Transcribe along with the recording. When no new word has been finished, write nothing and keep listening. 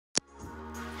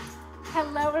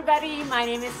Hello everybody, my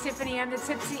name is Tiffany, I'm the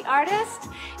Tipsy Artist,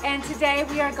 and today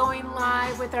we are going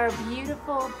live with our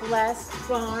beautiful blessed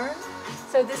barn.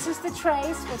 So this is the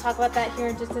trace, we'll talk about that here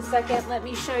in just a second. Let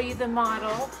me show you the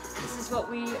model. This is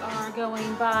what we are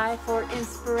going by for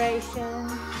inspiration.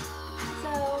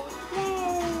 So,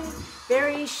 yay!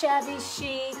 Very shabby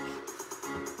chic,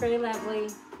 very lovely.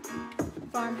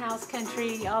 Farmhouse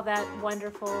country, all that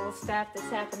wonderful stuff that's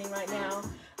happening right now.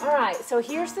 All right, so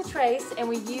here's the trace, and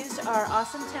we used our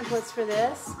awesome templates for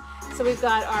this. So we've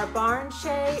got our barn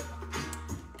shape.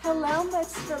 Hello,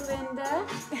 Miss Belinda.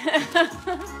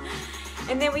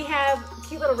 And then we have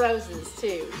cute little roses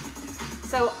too.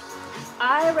 So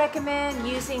I recommend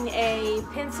using a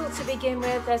pencil to begin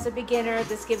with as a beginner.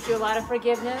 This gives you a lot of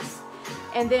forgiveness.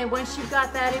 And then once you've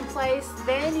got that in place,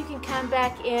 then you can come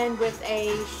back in with a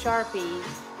Sharpie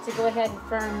to go ahead and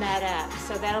firm that up.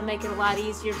 So that'll make it a lot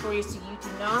easier for you so you do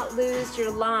not lose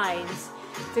your lines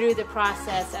through the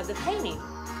process of the painting.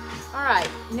 All right,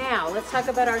 now let's talk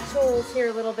about our tools here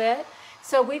a little bit.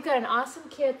 So we've got an awesome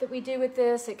kit that we do with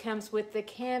this. It comes with the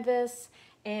canvas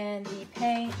and the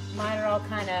paint. Mine are all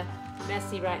kind of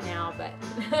messy right now, but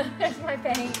there's my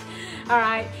paint. All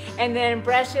right, and then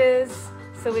brushes.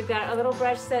 So we've got a little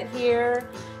brush set here.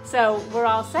 So we're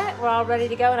all set, we're all ready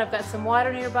to go, and I've got some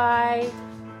water nearby,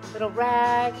 little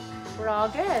rag, we're all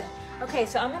good. Okay,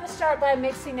 so I'm gonna start by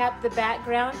mixing up the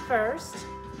background first.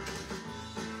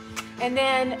 And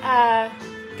then,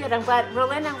 good, I'm glad,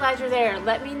 Roland, I'm glad you're there.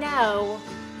 Let me know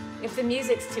if the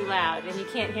music's too loud and you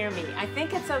can't hear me. I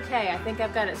think it's okay, I think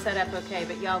I've got it set up okay,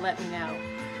 but y'all let me know.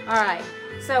 All right,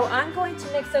 so I'm going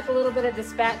to mix up a little bit of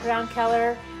this background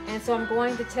color. And so I'm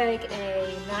going to take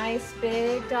a nice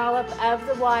big dollop of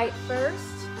the white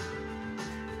first,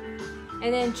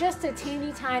 and then just a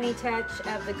teeny tiny touch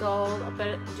of the gold,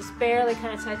 but just barely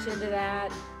kind of touch into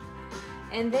that.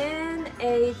 And then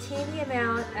a teeny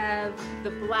amount of the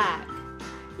black.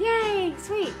 Yay,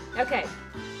 sweet, okay.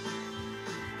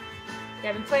 Yeah,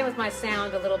 I've been playing with my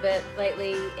sound a little bit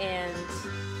lately, and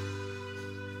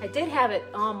I did have it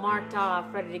all marked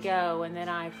off, ready to go, and then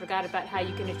I forgot about how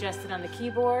you can adjust it on the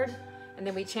keyboard, and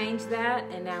then we changed that,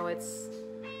 and now it's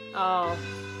all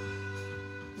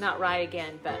not right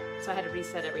again, but so I had to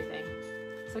reset everything.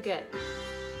 So good.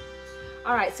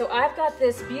 All right, so I've got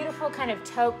this beautiful kind of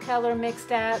taupe color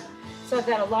mixed up. So I've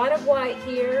got a lot of white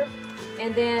here,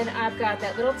 and then I've got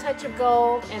that little touch of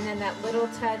gold, and then that little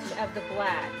touch of the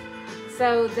black.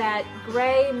 So that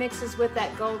gray mixes with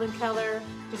that golden color,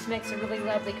 just makes a really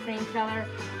lovely cream color.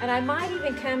 And I might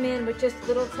even come in with just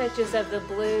little touches of the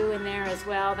blue in there as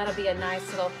well. That'll be a nice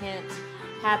little hint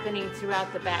happening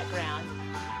throughout the background.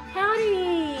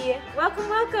 Howdy, welcome,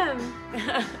 welcome.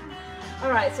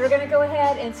 All right, so we're gonna go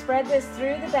ahead and spread this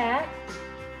through the back.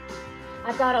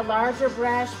 I've got a larger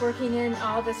brush working in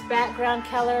all this background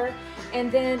color. And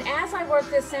then as I work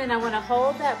this in, I wanna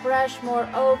hold that brush more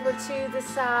over to the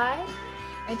side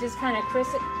and just kind of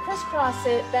crisscross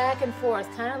it back and forth,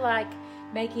 kind of like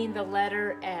making the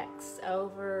letter X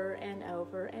over and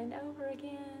over and over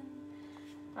again.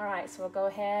 All right, so we'll go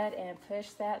ahead and push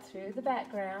that through the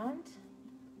background.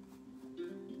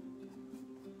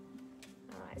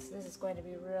 All right, so this is going to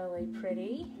be really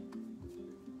pretty.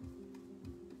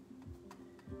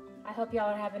 I hope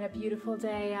y'all are having a beautiful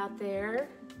day out there.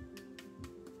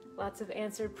 Lots of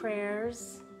answered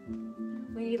prayers.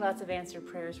 We need lots of answered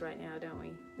prayers right now, don't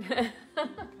we?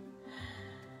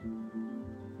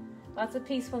 Lots of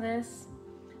peacefulness.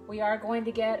 We are going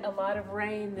to get a lot of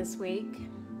rain this week.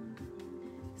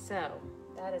 So,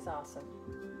 that is awesome.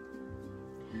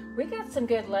 We got some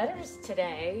good letters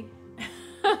today.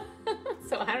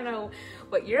 So I don't know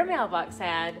what your mailbox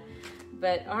had,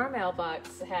 but our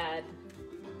mailbox had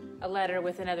a letter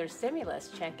with another stimulus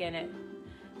check in it.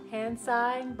 Hand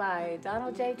signed by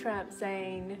Donald J. Trump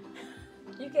saying,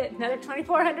 you get another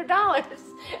 $2,400.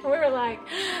 And we were like,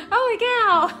 holy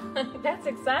cow, that's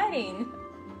exciting.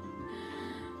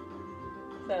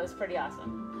 So it was pretty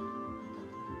awesome.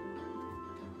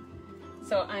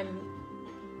 So I'm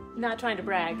not trying to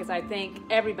brag because I think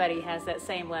everybody has that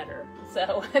same letter.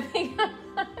 So I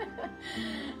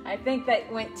think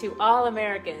that went to all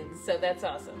Americans, so that's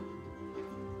awesome.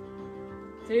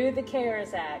 Through the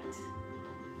CARES Act.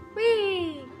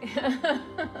 Whee!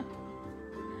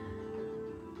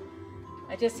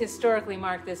 I just historically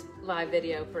marked this live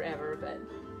video forever, but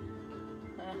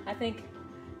I think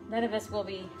none of us will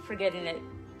be forgetting it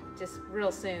just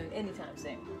real soon, anytime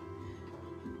soon.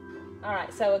 All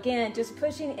right, so again, just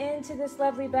pushing into this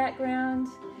lovely background.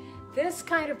 This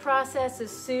kind of process is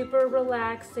super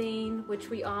relaxing, which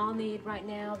we all need right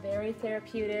now, very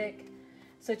therapeutic.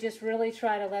 So just really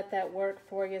try to let that work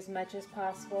for you as much as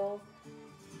possible.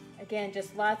 Again,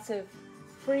 just lots of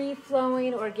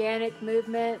free-flowing organic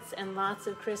movements and lots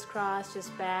of crisscross,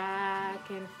 just back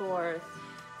and forth.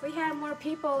 We have more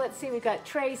people. Let's see, we've got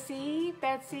Tracy,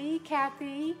 Betsy,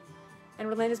 Kathy, and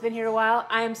Relinda's been here a while.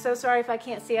 I am so sorry if I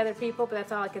can't see other people, but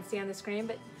that's all I can see on the screen.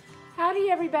 But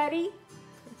howdy, everybody.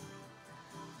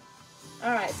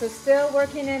 All right, so still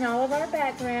working in all of our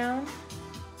background.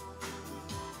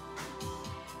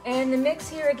 And the mix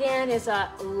here again is a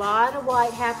lot of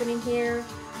white happening here,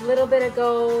 a little bit of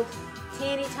gold,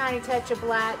 teeny tiny touch of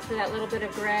black for that little bit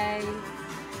of gray.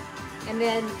 And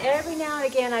then every now and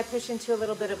again I push into a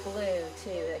little bit of blue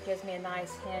too. That gives me a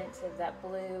nice hint of that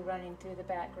blue running through the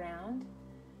background.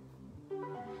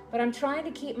 But I'm trying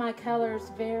to keep my colors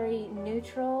very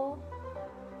neutral,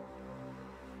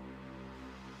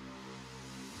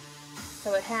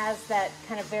 so it has that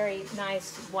kind of very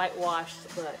nice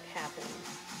whitewashed look happening.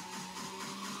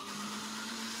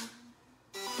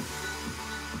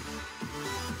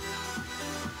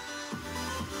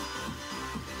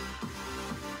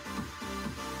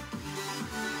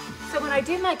 So when I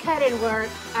do my cut-in work,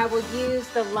 I will use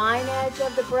the line edge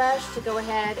of the brush to go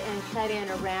ahead and cut in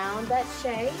around that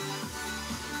shape.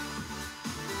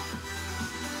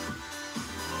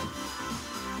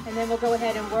 And then we'll go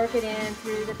ahead and work it in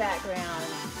through the background.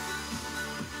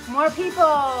 More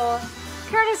people!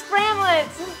 Curtis Bramlett!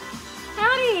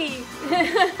 Howdy!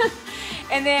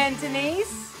 And then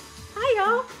Denise. Hi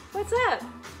y'all, what's up?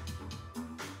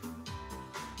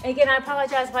 Again, I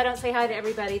apologize if I don't say hi to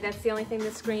everybody. That's the only thing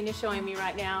the screen is showing me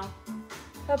right now.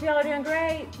 Hope y'all are doing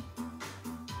great.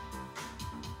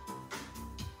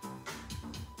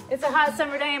 It's a hot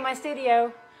summer day in my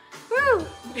studio. Woo!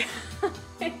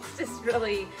 It's just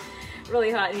really, really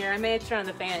hot in here. I may have turned on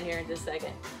the fan here in just a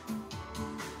second.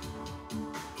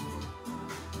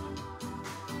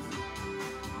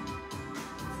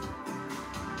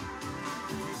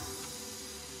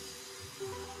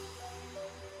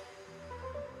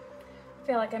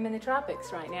 I feel like I'm in the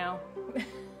tropics right now.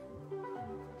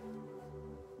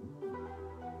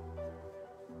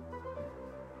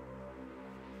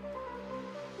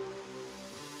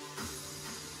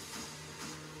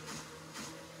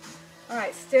 All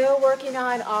right, still working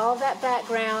on all that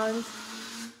background.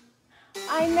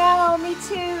 I know, me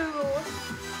too.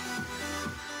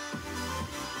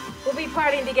 We'll be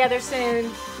partying together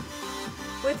soon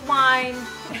with wine.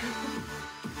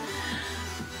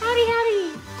 Howdy,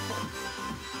 howdy.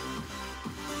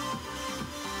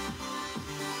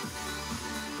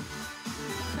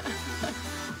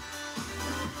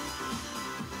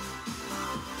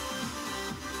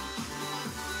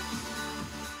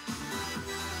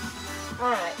 All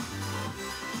right,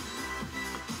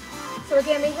 so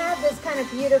again, we have this kind of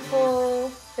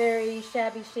beautiful, very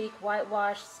shabby chic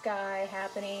whitewash sky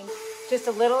happening. Just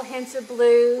a little hints of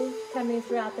blue coming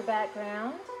throughout the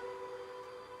background.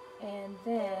 And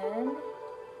then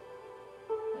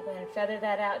I'll go ahead and feather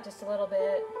that out just a little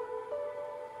bit.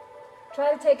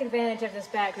 Try to take advantage of this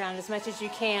background as much as you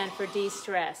can for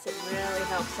de-stress. It really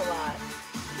helps a lot.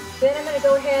 Then I'm going to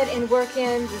go ahead and work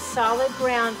in the solid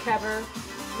ground cover.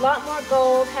 A lot more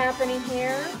gold happening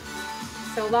here,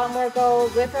 so a lot more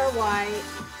gold with our white,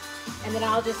 and then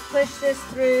I'll just push this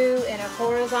through in a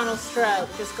horizontal stroke,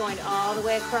 just going all the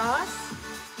way across,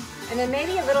 and then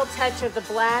maybe a little touch of the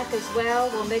black as well.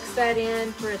 We'll mix that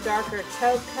in for a darker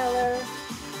taupe color,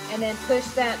 and then push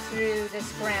that through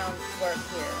this ground work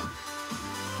here.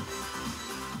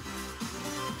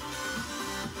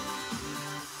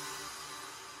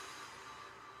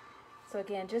 So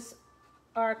again, just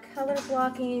our color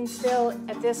blocking still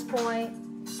at this point,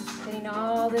 getting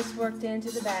all this worked into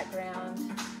the background.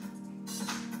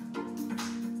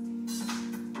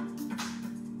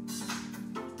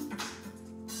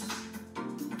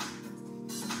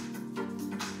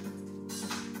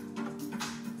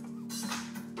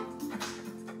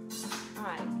 All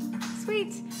right,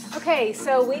 sweet. Okay,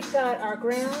 so we've got our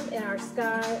ground and our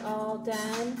sky all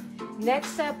done.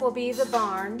 Next up will be the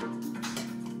barn.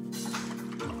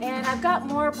 And I've got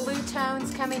more blue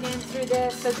tones coming in through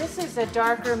this. So this is a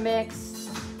darker mix,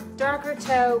 darker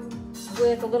taupe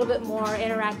with a little bit more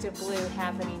interactive blue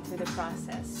happening through the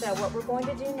process. So what we're going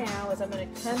to do now is I'm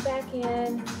going to come back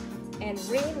in and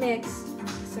remix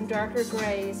some darker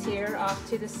grays here off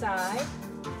to the side.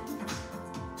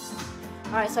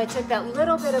 All right, so I took that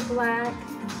little bit of black,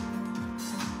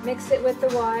 mixed it with the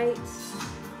white,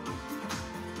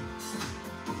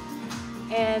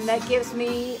 and that gives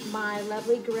me my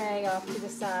lovely gray off to the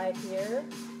side here.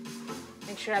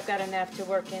 Make sure I've got enough to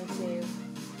work into.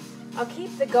 I'll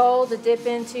keep the gold to dip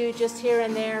into just here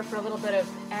and there for a little bit of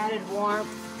added warmth,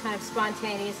 kind of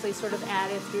spontaneously sort of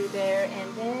added through there.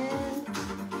 And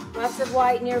then lots of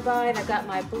white nearby, and I've got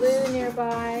my blue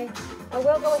nearby. I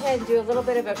will go ahead and do a little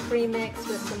bit of a pre-mix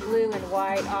with some blue and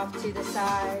white off to the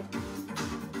side.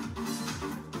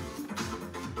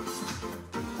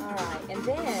 All right, and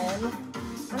then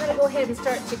I'm going to go ahead and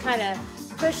start to kind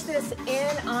of push this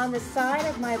in on the side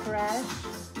of my brush.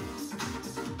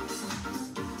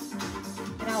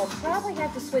 And I will probably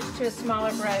have to switch to a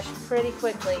smaller brush pretty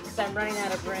quickly because I'm running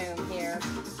out of room here.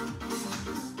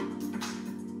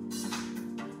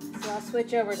 So I'll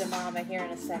switch over to Mama here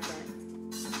in a second.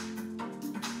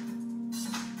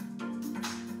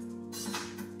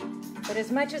 But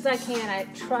as much as I can, I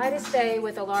try to stay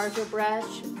with a larger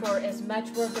brush for as much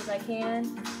work as I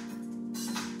can.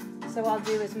 So I'll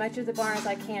do as much of the barn as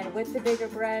I can with the bigger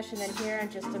brush, and then here in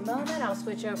just a moment, I'll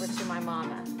switch over to my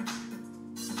Mama.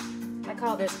 I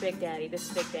call this Big Daddy. This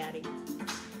is Big Daddy.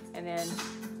 And then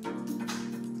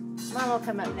Mama will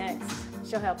come up next.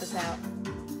 She'll help us out.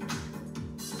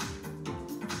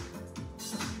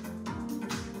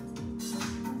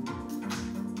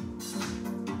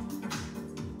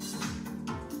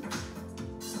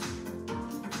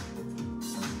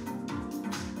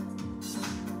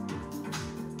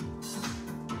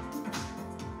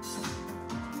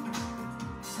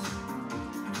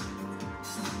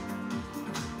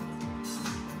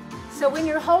 So when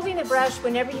you're holding the brush,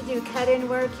 whenever you do cut-in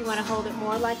work, you want to hold it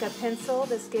more like a pencil.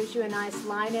 This gives you a nice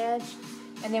line edge.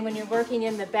 And then when you're working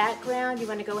in the background, you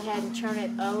want to go ahead and turn it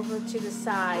over to the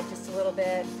side just a little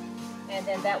bit. And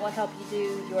then that will help you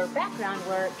do your background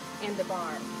work in the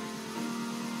barn.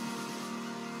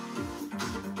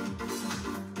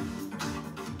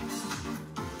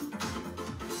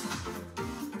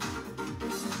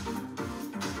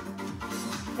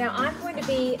 Now I'm going to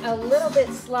be a little bit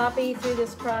sloppy through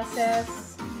this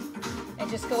process and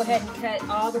just go ahead and cut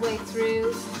all the way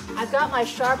through. I've got my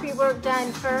Sharpie work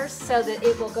done first so that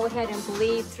it will go ahead and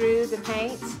bleed through the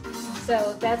paint.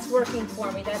 So that's working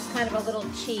for me. That's kind of a little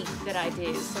cheat that I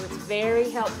do. So it's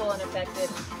very helpful and effective.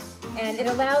 And it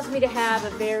allows me to have a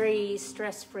very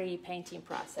stress-free painting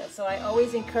process. So I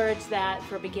always encourage that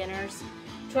for beginners.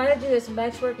 Try to do as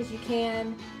much work as you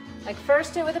can. Like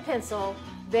first do it with a pencil,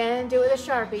 then do it with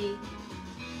a Sharpie,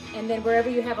 and then wherever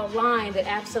you have a line that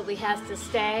absolutely has to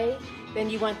stay, then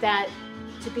you want that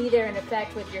to be there in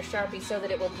effect with your Sharpie so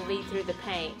that it will bleed through the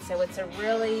paint. So it's a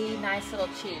really nice little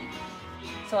cheat.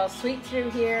 So I'll sweep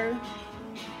through here,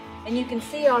 and you can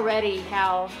see already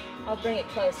how, I'll bring it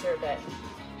closer, but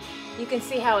you can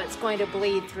see how it's going to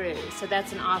bleed through. So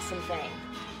that's an awesome thing.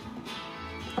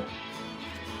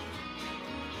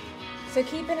 So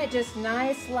keeping it just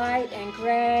nice, light, and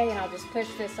gray, and I'll just push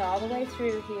this all the way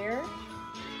through here.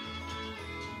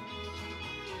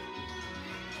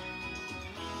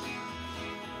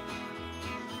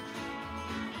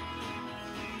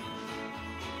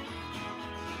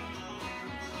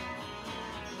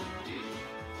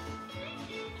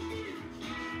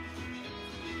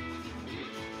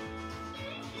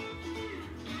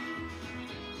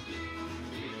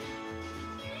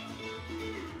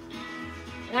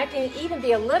 And I can even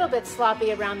be a little bit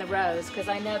sloppy around the rows because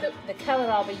I know that the color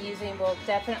I'll be using will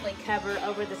definitely cover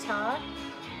over the top.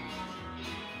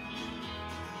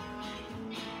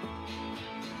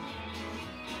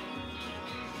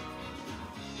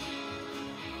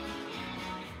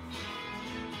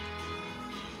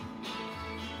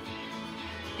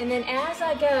 And then as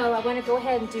I go, I want to go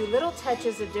ahead and do little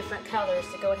touches of different colors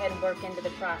to go ahead and work into the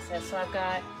process. So I've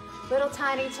got a little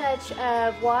tiny touch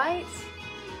of white.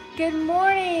 Good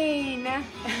morning!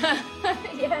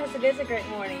 Yes, it is a great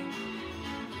morning.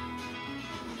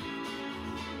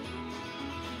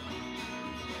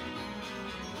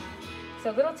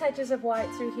 So little touches of white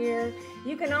through here.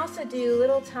 You can also do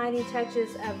little tiny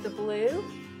touches of the blue.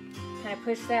 Kind of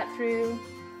push that through.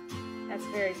 That's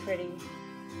very pretty.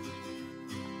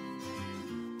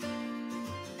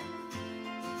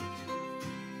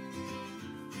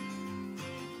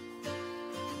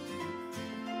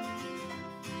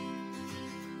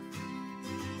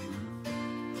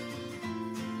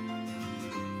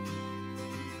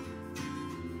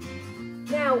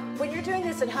 Now, when you're doing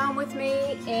this at home with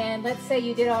me, and let's say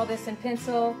you did all this in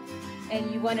pencil, and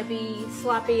you want to be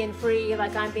sloppy and free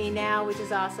like I'm being now, which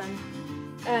is awesome.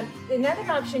 Another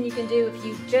option you can do if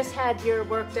you just had your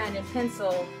work done in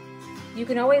pencil, you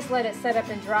can always let it set up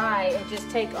and dry and just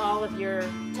take all of your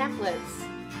templates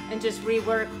and just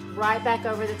rework right back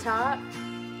over the top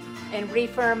and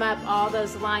refirm up all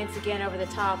those lines again over the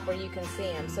top where you can see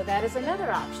them. So that is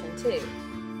another option too.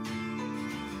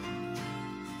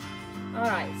 All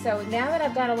right, so now that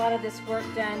I've got a lot of this work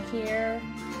done here,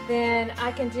 then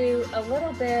I can do a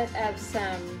little bit of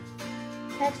some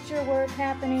texture work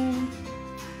happening.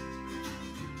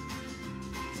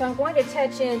 So I'm going to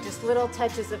touch in just little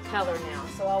touches of color now.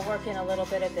 So I'll work in a little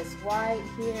bit of this white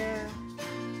here,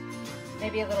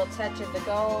 maybe a little touch of the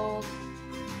gold,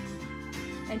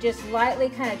 and just lightly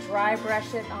kind of dry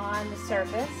brush it on the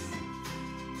surface.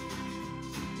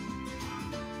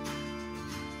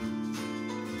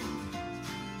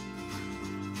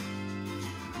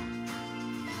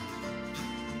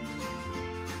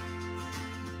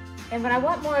 And when I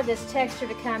want more of this texture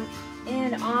to come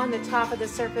in on the top of the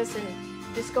surface and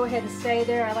just go ahead and stay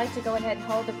there, I like to go ahead and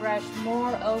hold the brush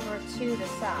more over to the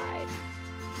side.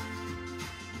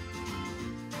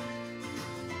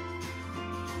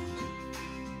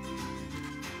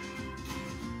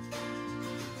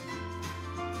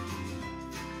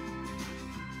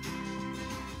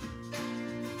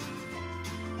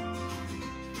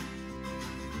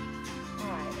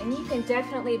 And you can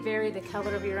definitely vary the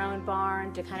color of your own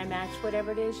barn to kind of match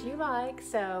whatever it is you like.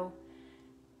 So,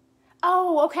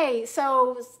 oh, okay.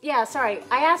 So, yeah, sorry.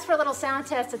 I asked for a little sound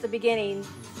test at the beginning,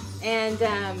 and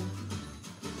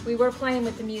we were playing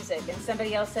with the music, and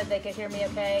somebody else said they could hear me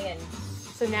okay, and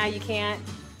so now you can't.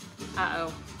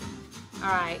 Uh-oh. All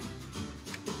right.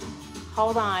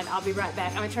 Hold on. I'll be right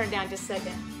back. I'm going to turn it down just a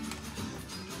second.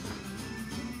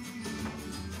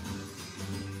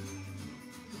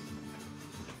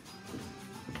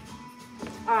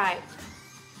 All right,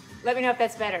 let me know if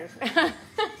that's better.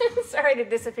 Sorry to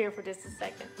disappear for just a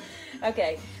second.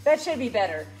 Okay, that should be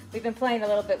better. We've been playing a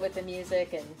little bit with the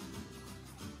music, and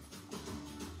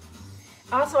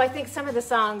also I think some of the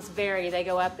songs vary. They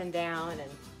go up and down,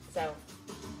 and so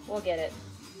we'll get it.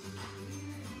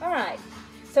 All right,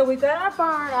 so we've got our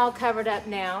barn all covered up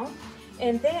now,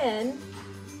 and then,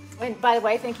 and by the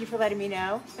way, thank you for letting me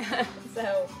know.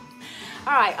 So,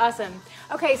 all right, awesome.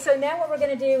 Okay, so now what we're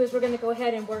going to do is we're going to go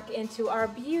ahead and work into our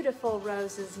beautiful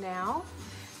roses now.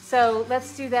 So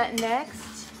let's do that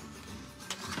next.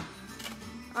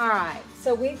 All right,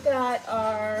 so we've got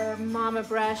our mama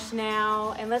brush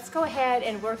now, and let's go ahead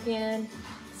and work in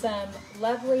some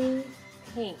lovely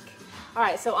pink. All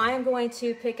right, so I am going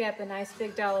to pick up a nice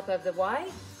big dollop of the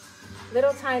white,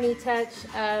 little tiny touch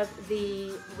of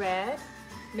the red,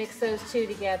 mix those two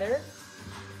together.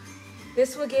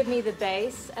 This will give me the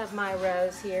base of my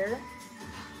rose here.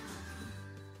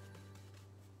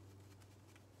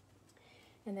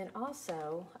 And then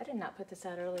also, I did not put this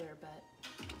out earlier, but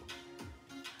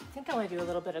I think I want to do a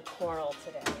little bit of coral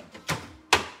today.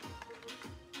 All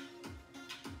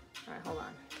right, hold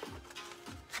on.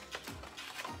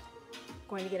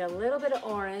 Going to get a little bit of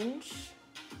orange.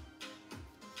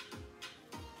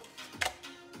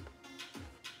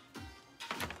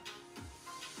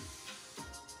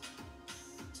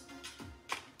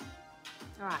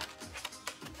 All right.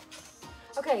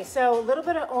 Okay, so a little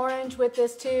bit of orange with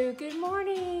this too. Good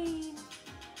morning.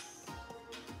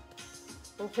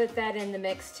 We'll put that in the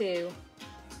mix too.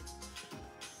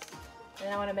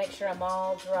 And I want to make sure I'm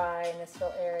all dry in this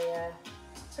little area.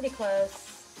 Pretty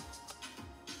close.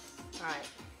 All right,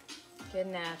 good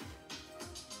enough.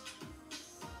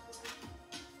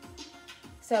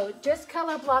 So just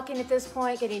color blocking at this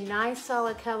point, getting nice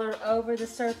solid color over the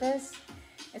surface.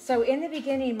 And so in the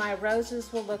beginning, my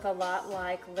roses will look a lot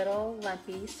like little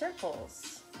lumpy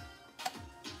circles.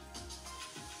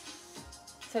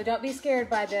 So don't be scared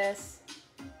by this,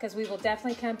 because we will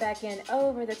definitely come back in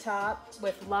over the top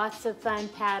with lots of fun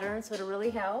patterns that'll really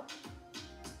help.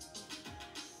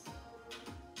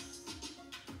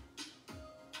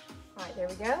 All right, there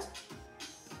we go.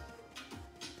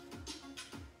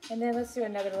 And then let's do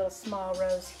another little small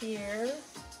rose here.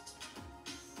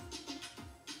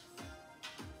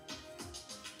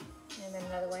 And then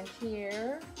another one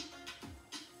here.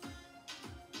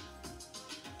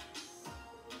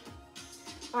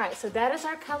 All right, so that is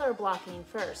our color blocking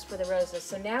first for the roses.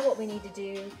 So now what we need to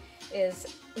do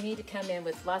is we need to come in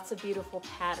with lots of beautiful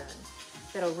pattern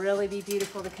that'll really be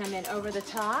beautiful to come in over the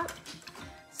top.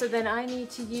 So then I need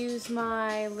to use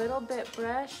my little bit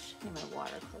brush. I need my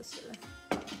water closer.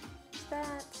 Just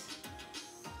that.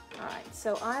 All right,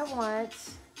 so I want,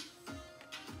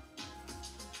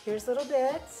 here's little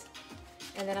bits.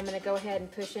 And then I'm going to go ahead and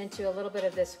push into a little bit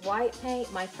of this white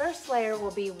paint. My first layer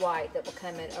will be white that will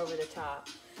come in over the top.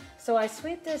 So I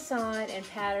sweep this on in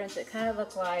patterns that kind of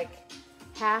look like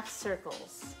half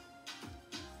circles.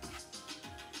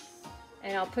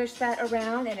 And I'll push that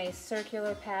around in a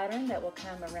circular pattern that will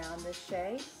come around this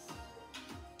shape.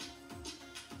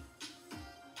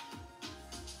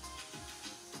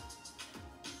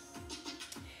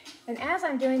 And as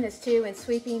I'm doing this too and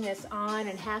sweeping this on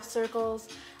in half circles,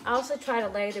 I also try to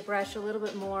lay the brush a little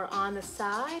bit more on the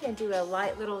side and do a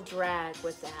light little drag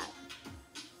with that.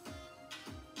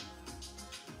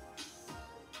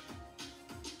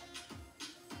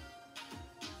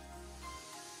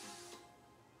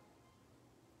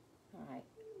 All right,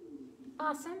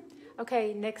 awesome.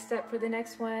 Okay, next step for the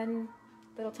next one,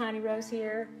 little tiny rose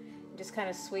here. Just kind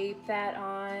of sweep that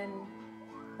on.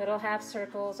 Little half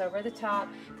circles over the top.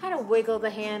 Kind of wiggle the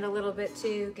hand a little bit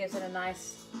too, gives it a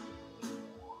nice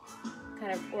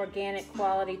kind of organic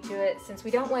quality to it. Since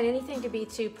we don't want anything to be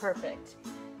too perfect,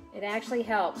 it actually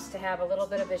helps to have a little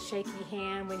bit of a shaky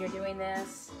hand when you're doing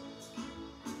this.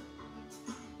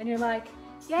 And you're like,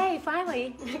 yay,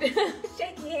 finally,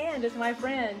 shaky hand is my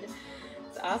friend.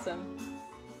 It's awesome.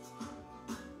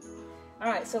 All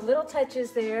right, so little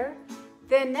touches there.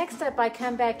 Then next up, I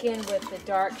come back in with the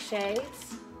dark shades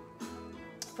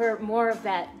for more of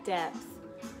that depth.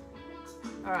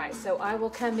 All right, so I will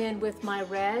come in with my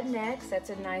red next. That's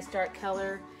a nice dark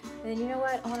color. And then you know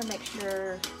what? I want to make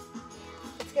sure,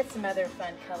 let's get some other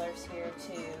fun colors here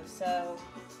too. So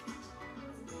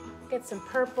get some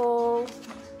purple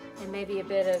and maybe a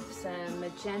bit of some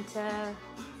magenta.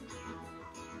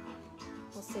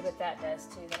 We'll see what that does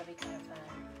too. That'll be kind of fun.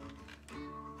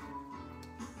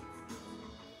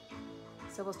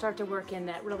 So we'll start to work in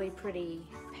that really pretty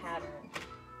pattern.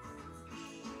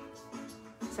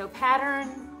 So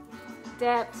pattern,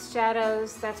 depth,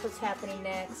 shadows, that's what's happening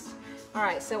next. All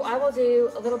right, so I will do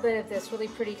a little bit of this really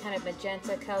pretty kind of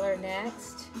magenta color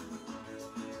next.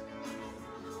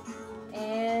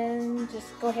 And just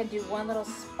go ahead and do one little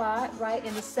spot right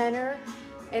in the center.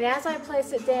 And as I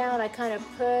place it down, I kind of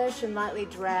push and lightly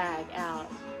drag out.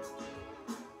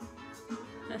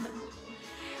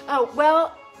 Oh,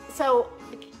 well, so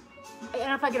I don't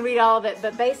know if I can read all of it,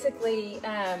 but basically,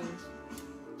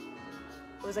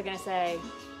 what was I gonna say?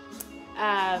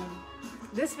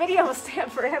 This video will stay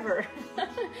up forever.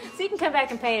 So you can come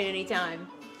back and paint it anytime.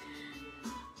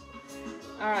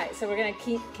 All right, so we're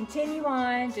gonna continue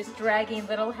on, just dragging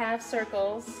little half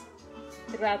circles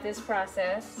throughout this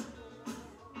process.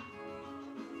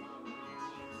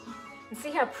 And see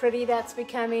how pretty that's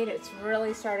becoming? It's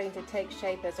really starting to take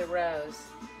shape as a rose.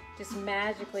 Just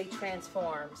magically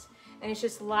transforms. And it's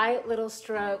just light little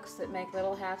strokes that make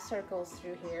little half circles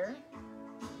through here.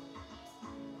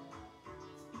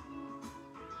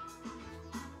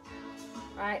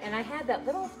 All right, and I had that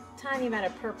little tiny amount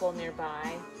of purple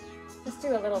nearby. Let's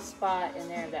do a little spot in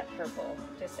there of that purple.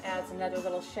 Just adds another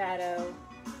little shadow.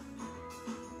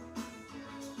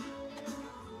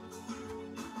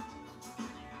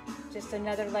 Just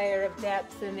another layer of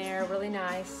depth in there, really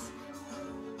nice.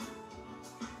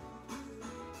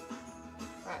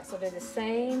 All right, so do the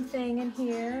same thing in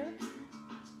here.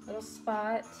 Little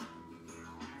spot.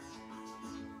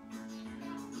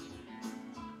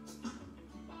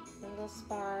 Little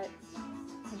spot.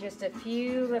 And just a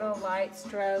few little light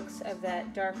strokes of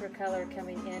that darker color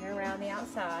coming in around the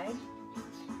outside.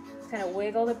 Just kind of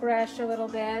wiggle the brush a little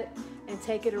bit and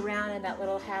take it around in that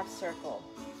little half circle.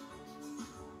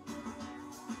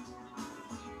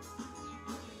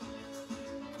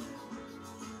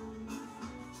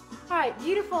 All right,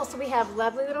 beautiful. So we have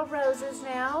lovely little roses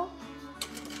now.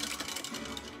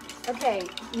 Okay,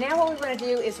 now what we want to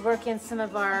do is work in some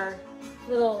of our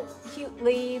little cute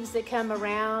leaves that come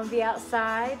around the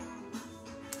outside.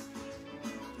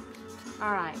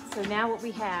 All right, so now what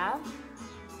we have,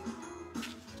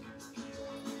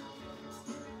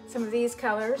 some of these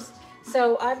colors.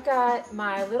 So I've got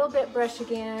my little bit brush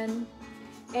again,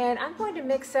 and I'm going to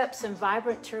mix up some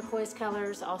vibrant turquoise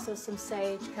colors, also some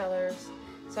sage colors.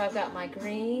 So I've got my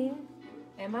green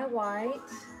and my white,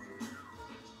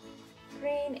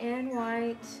 green and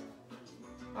white.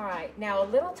 All right, now a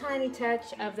little tiny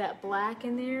touch of that black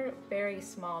in there, very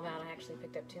small amount. I actually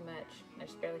picked up too much. I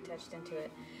just barely touched into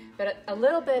it. But a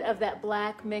little bit of that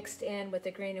black mixed in with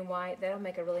the green and white, that'll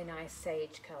make a really nice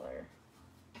sage color.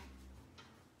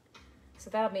 So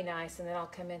that'll be nice, and then I'll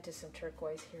come into some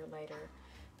turquoise here later.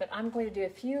 But I'm going to do a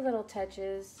few little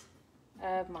touches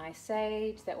of my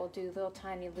sage that will do little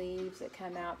tiny leaves that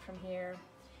come out from here.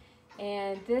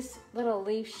 And this little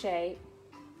leaf shape,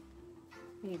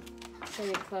 let me show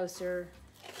you closer.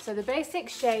 So the basic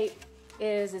shape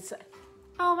is, it's,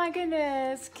 oh my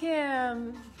goodness,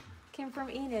 Kim from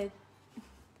Enid.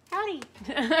 Howdy.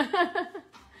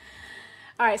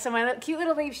 All right, so my cute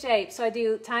little leaf shape. So I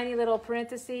do tiny little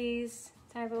parentheses,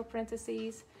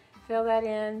 fill that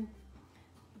in.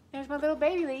 There's my little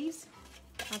baby leaves.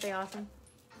 Aren't they awesome?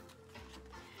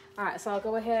 All right, so I'll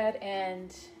go ahead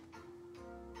and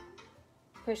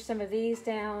push some of these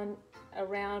down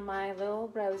around my little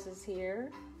roses here.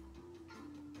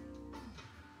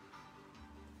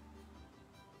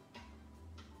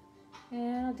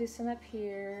 And I'll do some up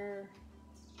here.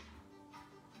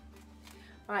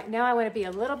 All right, now I want to be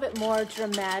a little bit more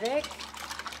dramatic.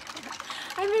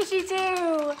 I miss you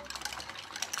too.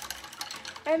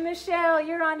 And Michelle,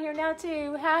 you're on here now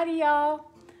too. Howdy, y'all.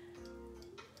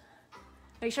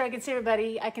 Make sure I can see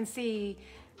everybody. I can see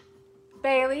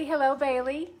Bailey. Hello,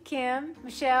 Bailey. Kim,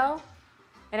 Michelle.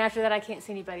 And after that, I can't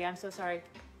see anybody. I'm so sorry.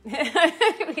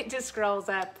 It just scrolls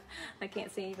up. I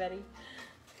can't see anybody.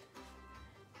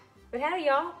 But howdy,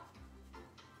 y'all.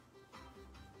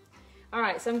 All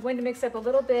right, so I'm going to mix up a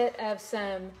little bit of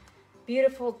some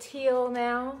beautiful teal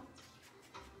now.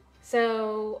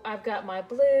 So I've got my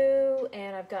blue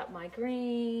and I've got my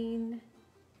green.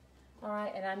 All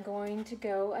right, and I'm going to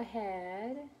go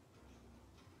ahead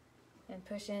and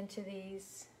push into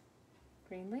these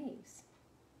green leaves.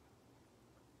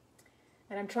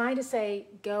 And I'm trying to say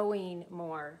going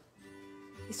more.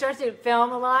 You start to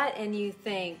film a lot and you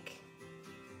think,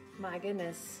 my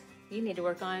goodness, you need to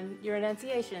work on your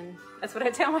enunciation. That's what I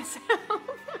tell myself.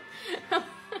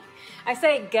 I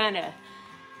say gonna.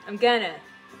 I'm gonna.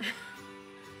 No.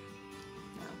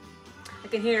 I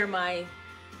can hear my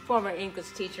former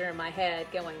English teacher in my head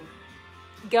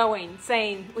going,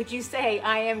 saying, would you say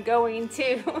I am going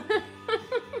to?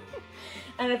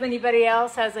 And if anybody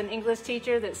else has an English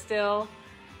teacher that still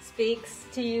speaks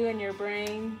to you in your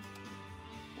brain,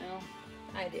 well,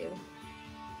 I do.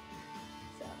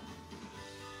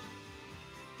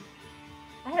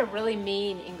 I had a really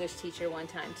mean English teacher one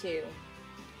time too,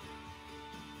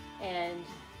 and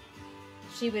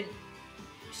she would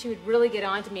really get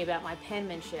on to me about my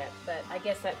penmanship, but I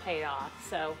guess that paid off.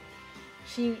 So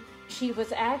she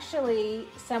was actually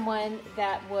someone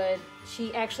that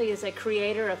she actually is a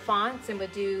creator of fonts and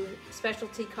would do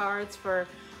specialty cards for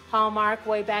Hallmark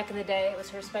way back in the day. It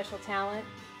was her special talent.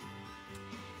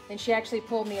 And she actually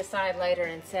pulled me aside later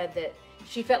and said that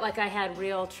she felt like I had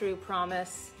real true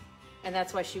promise. And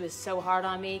that's why she was so hard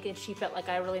on me, and she felt like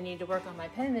I really needed to work on my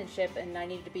penmanship and I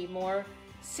needed to be more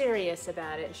serious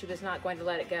about it, and she was not going to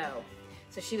let it go.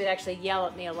 So she would actually yell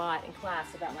at me a lot in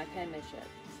class about my penmanship.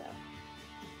 So,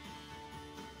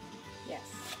 yes.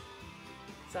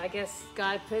 So I guess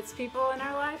God puts people in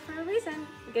our life for a reason.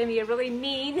 He gave me a really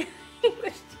mean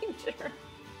English teacher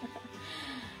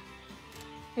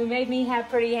who made me have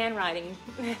pretty handwriting.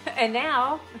 And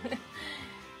now,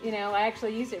 you know, I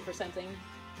actually use it for something.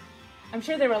 I'm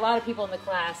sure there were a lot of people in the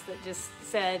class that just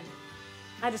said,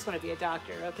 I just want to be a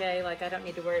doctor, okay? Like, I don't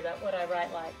need to worry about what I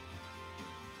write like.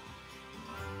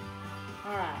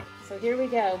 All right, so here we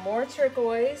go. More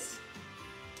turquoise.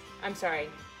 I'm sorry,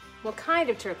 well, kind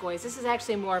of turquoise. This is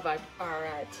actually more of our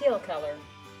teal color.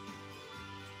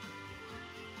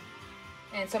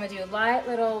 And so I'm gonna do light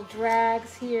little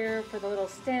drags here for the little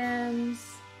stems.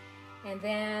 And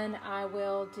then I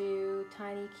will do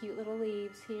tiny, cute little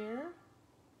leaves here.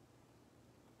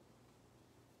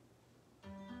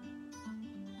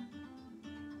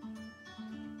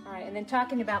 All right, and then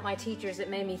talking about my teachers, it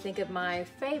made me think of my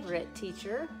favorite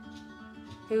teacher,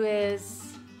 who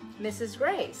is Mrs.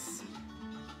 Grace.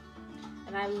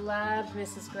 And I loved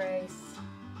Mrs. Grace.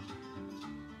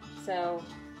 So,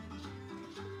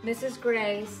 Mrs.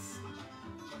 Grace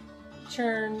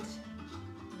churned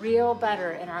real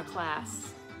butter in our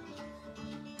class.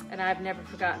 And I've never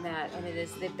forgotten that. And it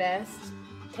is the best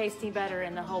tasting butter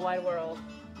in the whole wide world.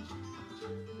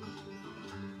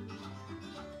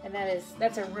 And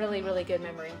that's a really, really good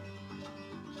memory.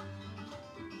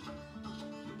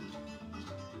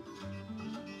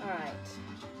 All right.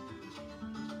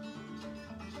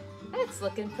 That's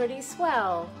looking pretty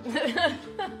swell. I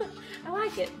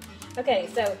like it. Okay,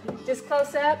 so just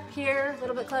close up here, a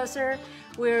little bit closer.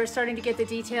 We're starting to get the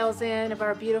details in of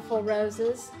our beautiful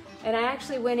roses. And I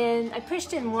actually I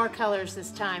pushed in more colors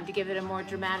this time to give it a more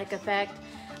dramatic effect.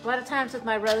 A lot of times with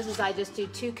my roses, I just do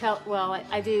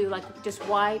I do like just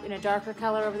white and a darker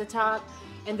color over the top.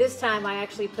 And this time I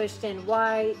actually pushed in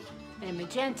white and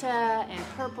magenta and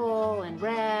purple and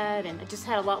red, and I just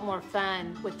had a lot more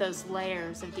fun with those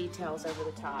layers of details over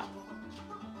the top.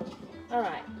 All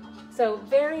right, so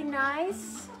very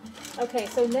nice. Okay,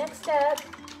 so next up,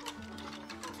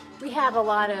 we have a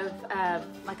lot of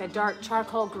like a dark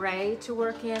charcoal gray to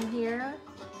work in here.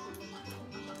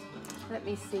 Let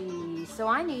me see. So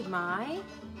I need my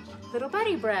little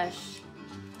buddy brush.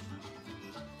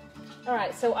 All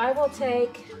right, so I will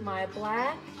take my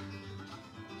black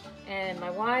and my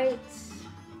white,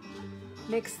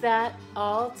 mix that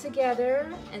all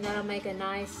together, and then I'll make a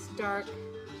nice dark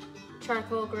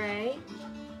charcoal gray.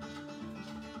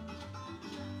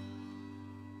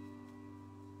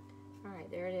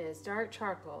 is dark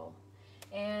charcoal.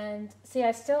 And see,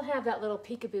 I still have that little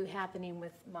peekaboo happening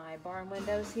with my barn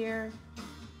windows here.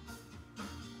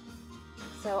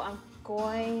 So I'm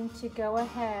going to go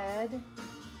ahead,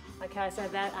 like how I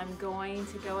said that, I'm going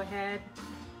to go ahead.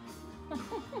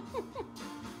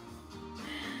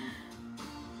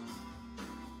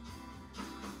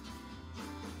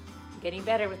 Getting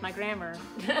better with my grammar.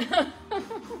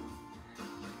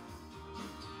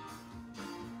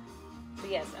 So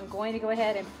yes, I'm going to go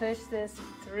ahead and push this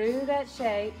through that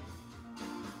shape.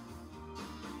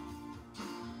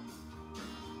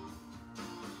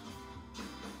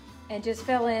 And just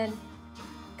fill in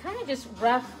kind of just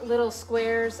rough little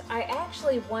squares. I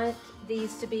actually want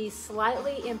these to be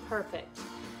slightly imperfect.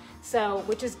 So,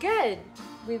 which is good.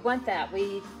 We want that.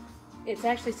 It's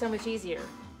actually so much easier.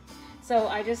 So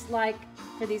I just like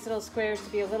for these little squares to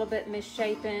be a little bit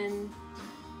misshapen,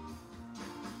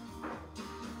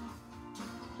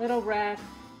 little rough,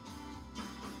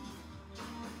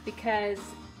 because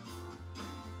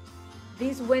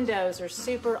these windows are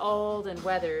super old and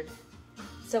weathered,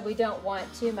 so we don't want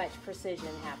too much precision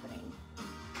happening.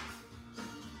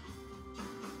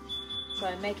 So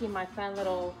I'm making my fun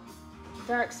little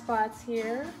dark spots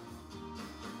here.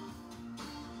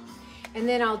 And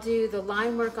then I'll do the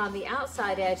line work on the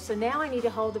outside edge. So now I need to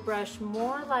hold the brush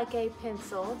more like a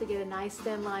pencil to get a nice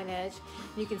thin line edge.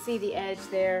 You can see the edge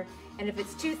there. And if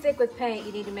it's too thick with paint,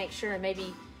 you need to make sure and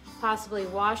maybe possibly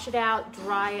wash it out,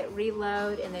 dry it,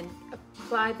 reload, and then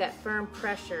apply that firm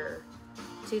pressure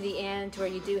to the end to where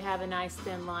you do have a nice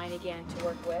thin line again to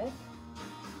work with.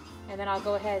 And then I'll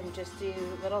go ahead and just do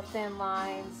little thin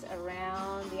lines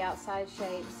around the outside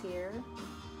shapes here.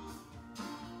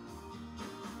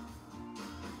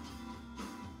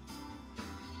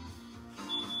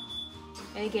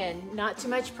 And again, not too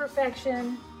much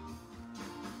perfection,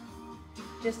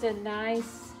 just a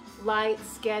nice light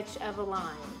sketch of a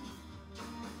line.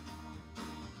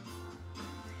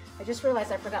 I just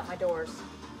realized I forgot my doors.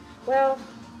 Well,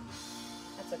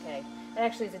 that's okay. It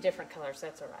actually is a different color, so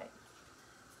that's all right.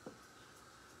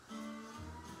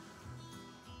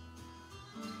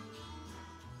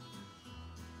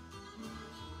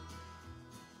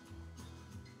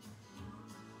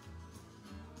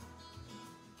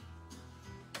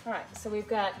 All right, so we've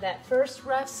got that first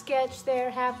rough sketch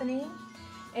there happening.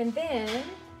 And then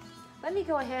let me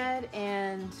go ahead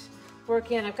and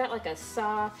work in, I've got like a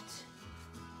soft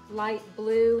light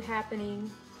blue happening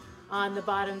on the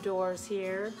bottom doors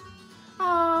here.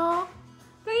 Oh,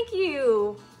 thank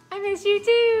you. I miss you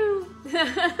too.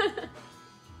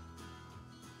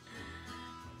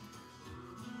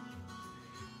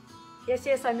 Yes,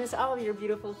 yes, I miss all of your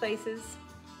beautiful faces.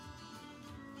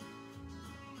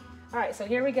 All right, so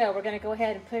here we go. We're gonna go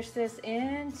ahead and push this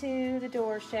into the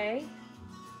door shape.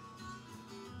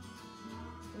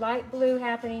 Light blue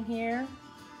happening here.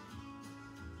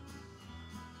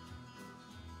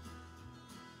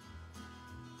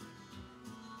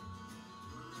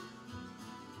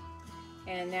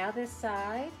 And now this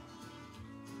side.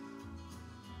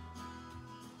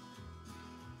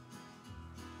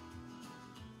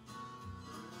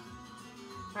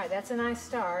 All right, that's a nice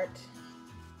start.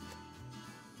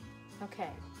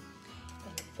 Okay,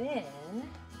 and then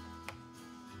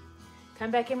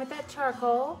come back in with that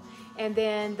charcoal and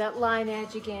then that line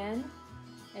edge again,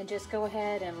 and just go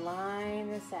ahead and line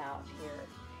this out here.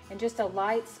 And just a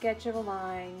light sketch of a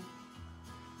line.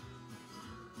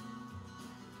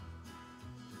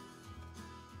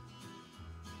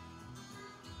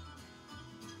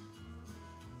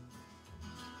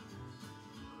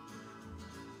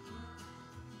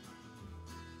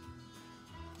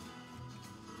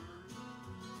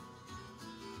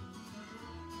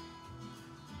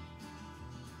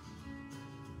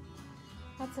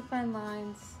 Lots of fun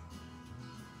lines.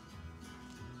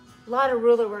 A lot of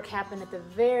ruler work happened at the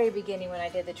very beginning when I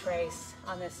did the trace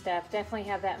on this stuff. Definitely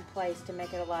have that in place to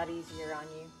make it a lot easier on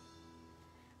you.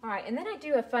 All right, and then I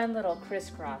do a fun little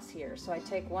crisscross here. So I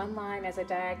take one line as a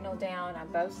diagonal down on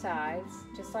both sides,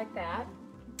 just like that.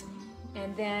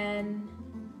 And then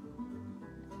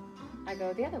I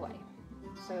go the other way.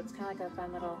 So it's kind of like a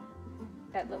fun little,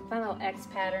 fun little X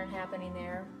pattern happening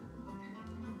there.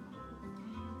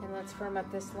 And let's firm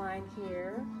up this line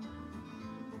here.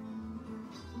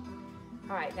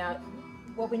 All right, now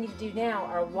what we need to do now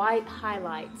are white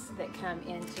highlights that come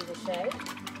into the shape.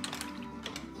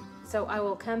 So I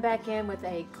will come back in with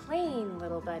a clean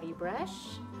little buddy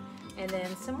brush and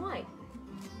then some white.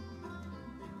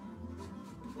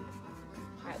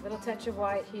 All right, little touch of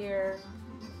white here.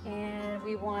 And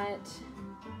we want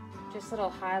just little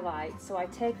highlights. So I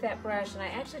take that brush and I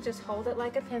actually just hold it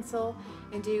like a pencil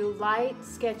and do light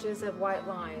sketches of white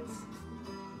lines.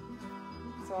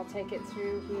 So I'll take it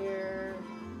through here.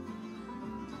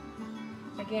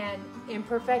 Again,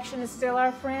 imperfection is still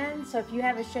our friend, so if you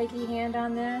have a shaky hand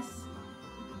on this,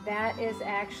 that is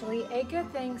actually a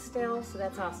good thing still, so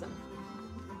that's awesome.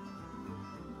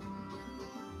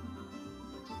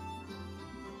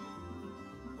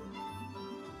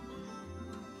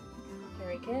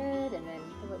 Very good, and then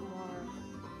a little more,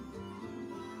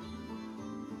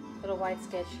 little white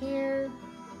sketch here.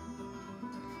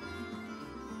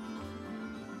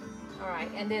 All right,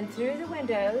 and then through the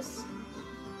windows,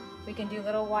 we can do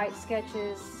little white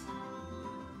sketches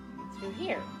through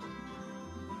here.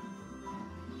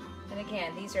 And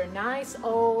again, these are nice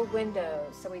old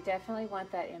windows, so we definitely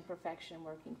want that imperfection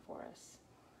working for us.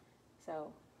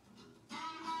 So,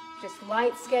 just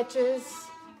light sketches,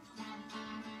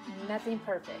 nothing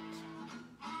perfect.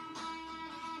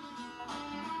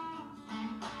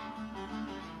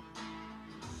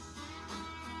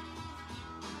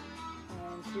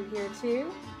 And through here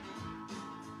too.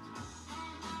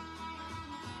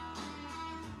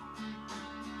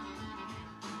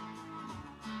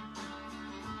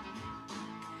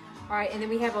 All right, and then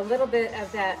we have a little bit of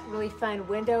that really fun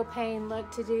window pane look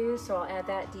to do, so I'll add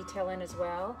that detail in as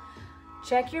well.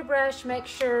 Check your brush, make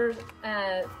sure,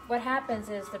 what happens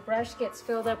is the brush gets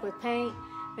filled up with paint,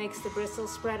 makes the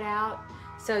bristles spread out.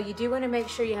 So you do want to make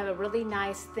sure you have a really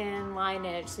nice thin line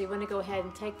edge. So you want to go ahead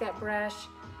and take that brush,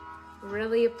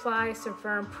 really apply some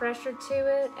firm pressure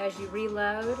to it as you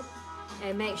reload,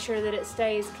 and make sure that it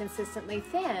stays consistently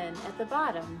thin at the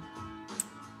bottom.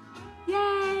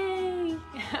 Yay!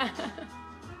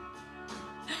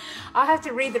 I'll have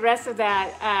to read the rest of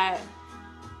that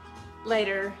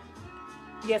later.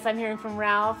 Yes, I'm hearing from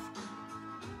Ralph.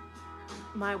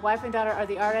 My wife and daughter are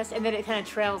the artists, and then it kind of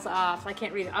trails off. I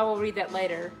can't read it. I will read that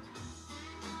later.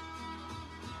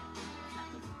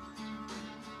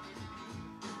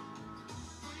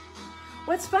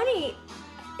 What's funny,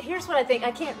 here's what I think.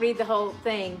 I can't read the whole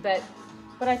thing, but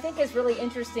what I think is really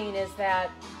interesting is that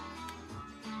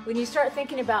when you start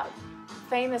thinking about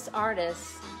famous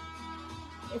artists,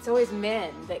 it's always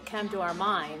men that come to our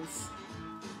minds.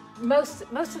 Most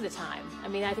of the time. I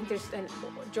mean, I think there's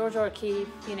George O'Keeffe,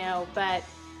 you know, but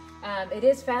it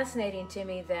is fascinating to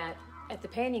me that at the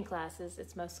painting classes,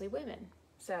 it's mostly women.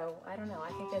 So I don't know. I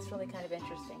think that's really kind of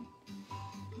interesting.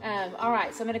 All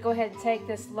right, so I'm going to go ahead and take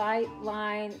this light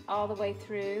line all the way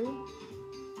through,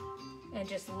 and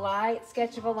just light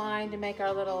sketch of a line to make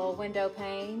our little window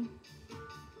pane.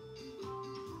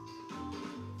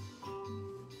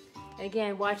 And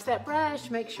again, watch that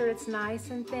brush. Make sure it's nice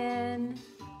and thin.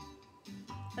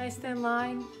 Nice thin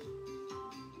line.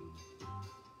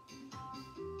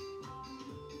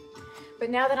 But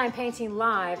now that I'm painting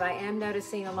live, I am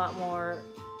noticing a lot more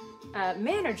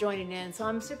men are joining in, so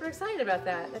I'm super excited about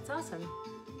that. That's awesome.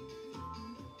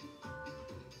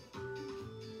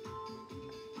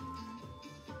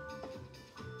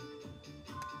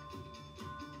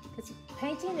 Because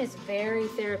painting is very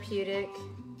therapeutic,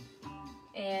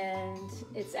 and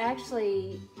it's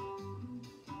actually,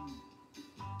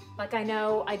 like, I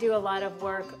know I do a lot of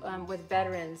work with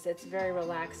veterans. It's very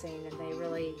relaxing, and they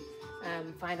really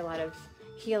find a lot of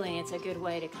healing. It's a good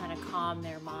way to kind of calm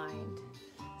their mind.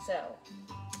 So,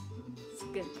 it's a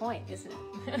good point, isn't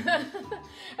it?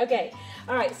 Okay,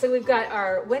 all right, so we've got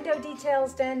our window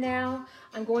details done now.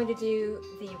 I'm going to do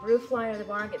the roof line of the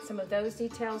barn, get some of those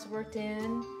details worked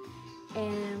in.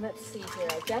 And let's see here,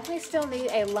 I definitely still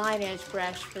need a line edge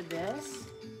brush for this.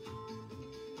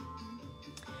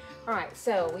 All right,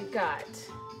 so we've got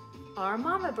our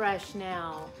mama brush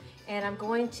now, and I'm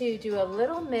going to do a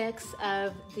little mix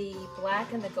of the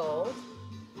black and the gold.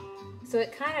 So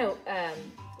it kind of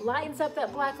lightens up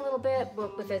that black a little bit,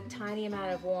 but with a tiny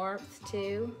amount of warmth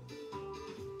too.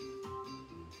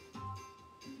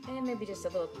 And maybe just a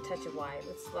little touch of white.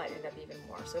 Let's lighten it up even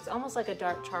more. So it's almost like a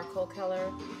dark charcoal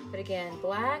color, but again,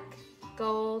 black,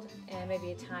 gold, and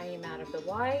maybe a tiny amount of the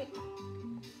white.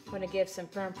 I want to give some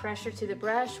firm pressure to the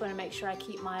brush. I want to make sure I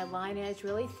keep my line edge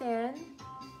really thin.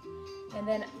 And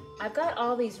then I've got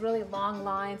all these really long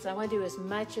lines. I want to do as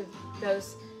much of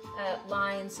those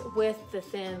lines with the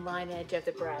thin line edge of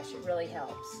the brush. It really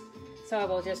helps. So I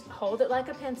will just hold it like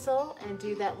a pencil and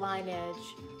do that line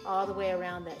edge all the way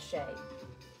around that shape.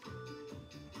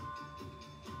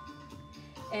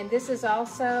 And this is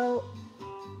also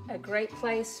a great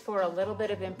place for a little bit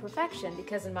of imperfection,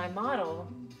 because in my model,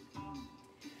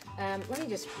 let me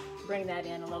just bring that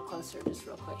in a little closer just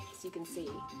real quick so you can see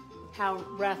how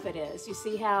rough it is. You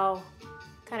see how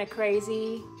kind of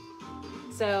crazy?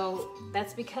 So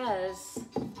that's because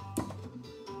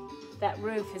that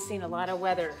roof has seen a lot of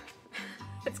weather.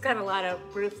 It's got a lot of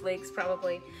roof leaks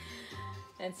probably.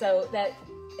 And so that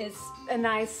is a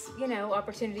nice, you know,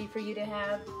 opportunity for you to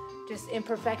have just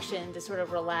imperfection to sort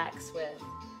of relax with.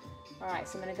 All right,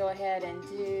 so I'm gonna go ahead and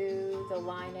do the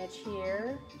line edge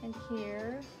here and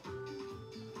here.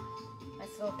 Nice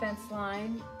little fence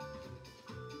line.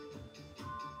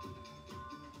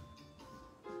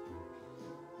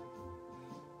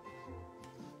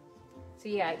 So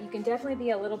yeah, you can definitely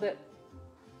be a little bit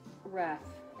rough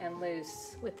and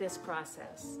loose with this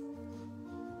process.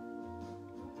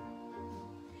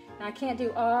 Now I can't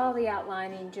do all the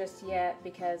outlining just yet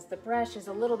because the brush is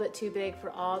a little bit too big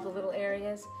for all the little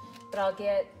areas, but I'll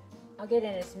get in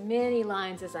as many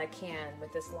lines as I can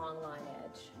with this long line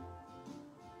edge.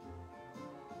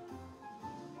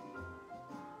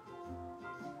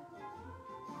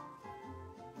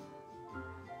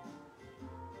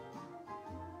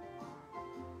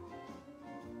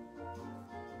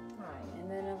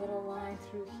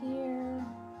 Through here,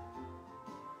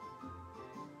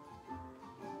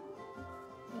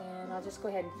 and I'll just go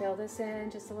ahead and fill this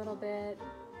in just a little bit,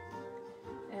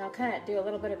 and I'll kind of do a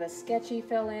little bit of a sketchy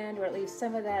fill in, or at least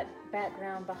some of that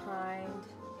background behind,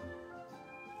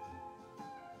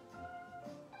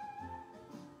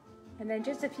 and then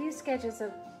just a few sketches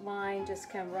of line just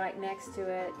come right next to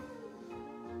it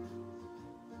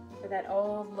for that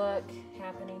old look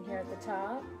happening here at the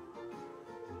top.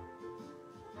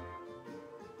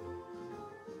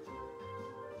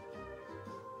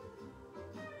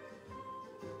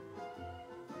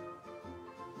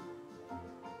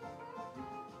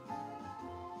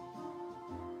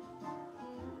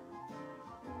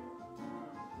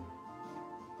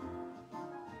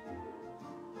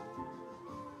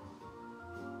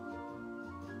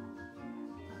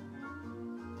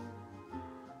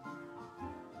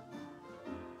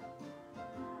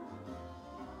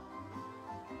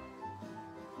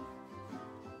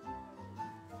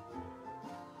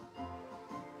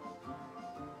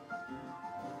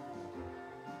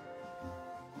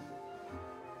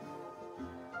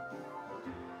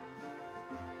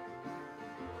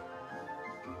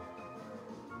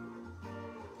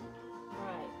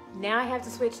 Now I have to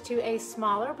switch to a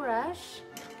smaller brush.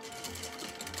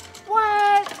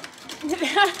 What?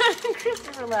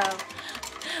 Christopher Lowe.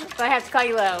 So I have to call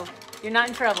you Lowe. You're not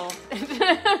in trouble.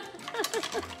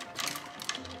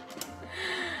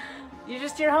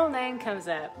 Your whole name comes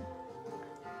up.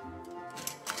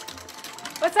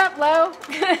 What's up, Lowe?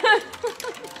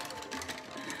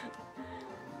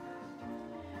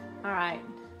 All right.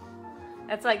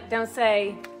 That's like, don't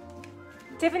say,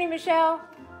 Tiffany Michelle,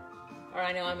 or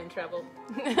I know I'm in trouble.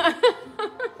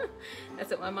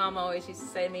 That's what my mom always used to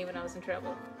say to me when I was in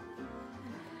trouble.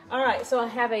 All right, so I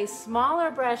have a smaller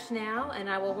brush now, and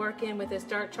I will work in with this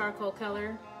dark charcoal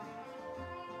color.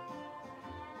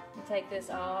 And take this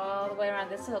all the way around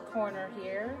this little corner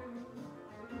here.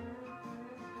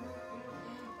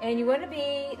 And you want to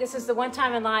be, this is the one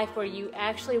time in life where you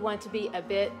actually want to be a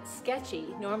bit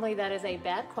sketchy. Normally that is a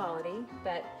bad quality,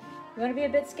 but you want to be a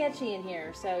bit sketchy in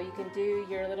here. So you can do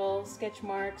your little sketch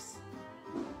marks,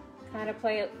 kind of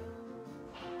play it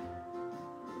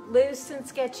loose and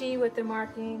sketchy with the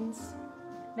markings,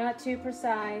 not too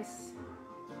precise.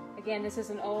 Again, this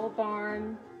is an old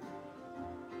barn,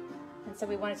 and so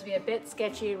we want it to be a bit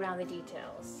sketchy around the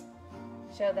details.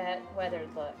 Show that weathered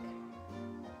look.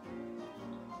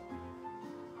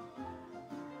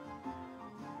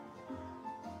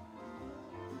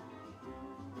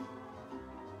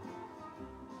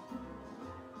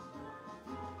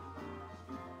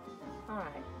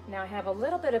 Alright, now I have a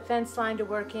little bit of fence line to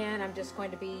work in. I'm just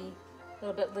going to be a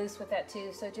little bit loose with that too.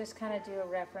 So just kind of do a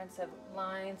reference of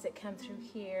lines that come through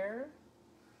here.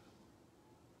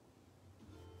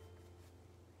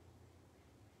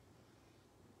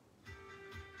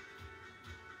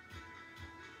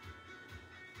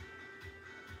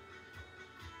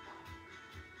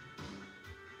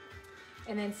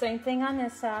 And then same thing on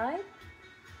this side.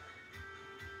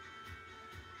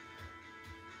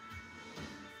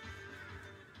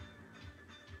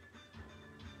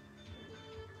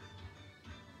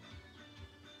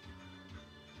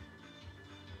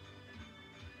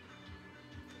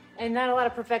 And not a lot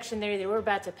of perfection there either. We're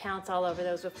about to pounce all over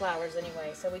those with flowers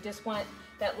anyway. So we just want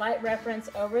that light reference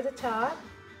over the top.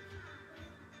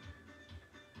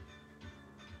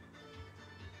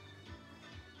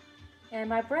 And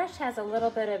my brush has a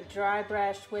little bit of dry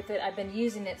brush with it. I've been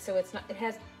using it so it's not,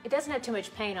 it doesn't have too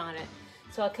much paint on it.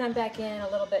 So I'll come back in a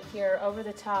little bit here over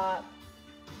the top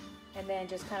and then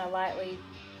just kind of lightly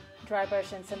dry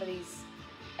brush in some of these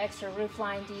extra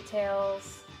roofline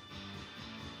details.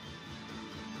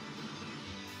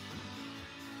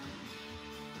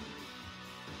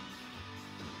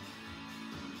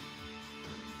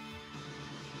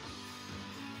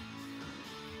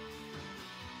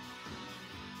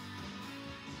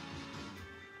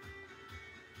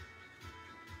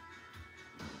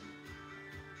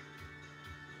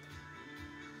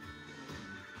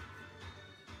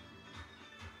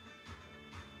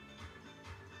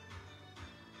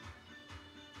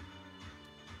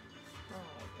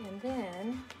 And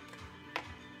then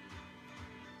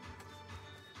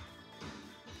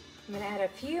I'm going to add a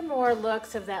few more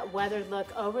looks of that weathered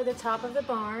look over the top of the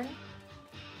barn.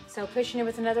 So pushing it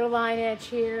with another line edge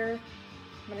here.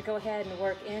 I'm going to go ahead and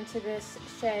work into this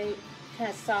shape, kind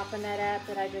of soften that up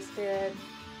that I just did.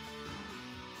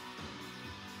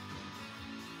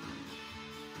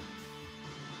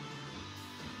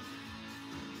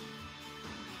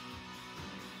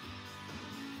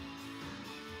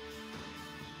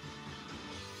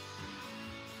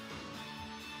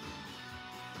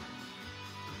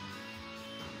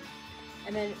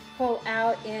 And then pull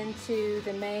out into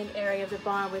the main area of the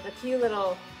barn with a few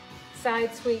little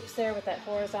side sweeps there with that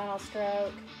horizontal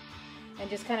stroke, and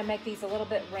just kind of make these a little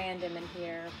bit random in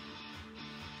here.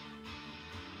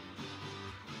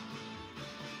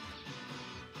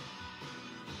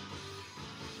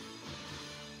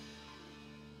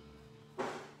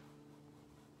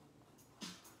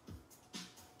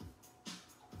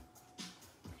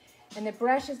 And the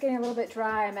brush is getting a little bit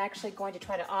dry. I'm actually going to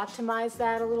try to optimize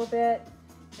that a little bit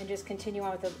and just continue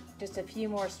on with just a few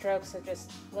more strokes of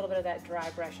just a little bit of that dry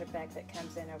brush effect that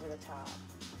comes in over the top.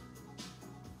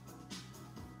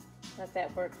 Let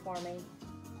that work for me.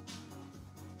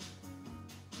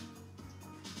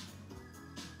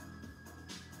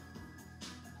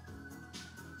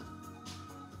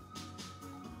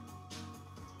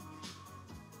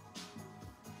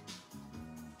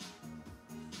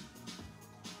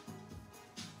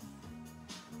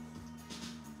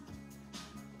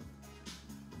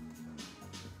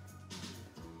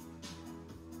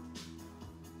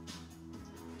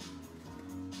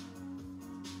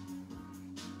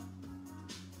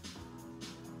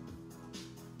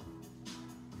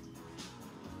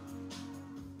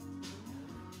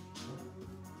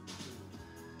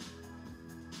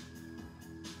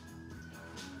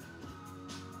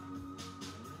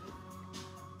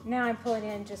 Now I'm pulling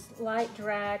in just light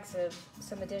drags of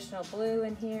some additional blue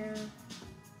in here.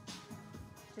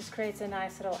 Just creates a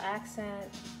nice little accent.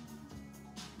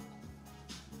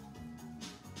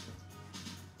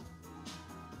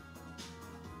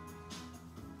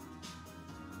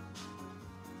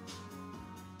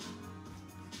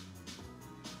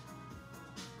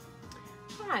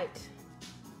 All right,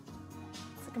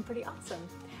 it's looking pretty awesome.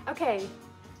 Okay,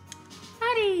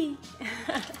 howdy.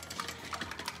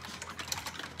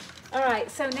 All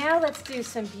right, so now let's do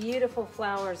some beautiful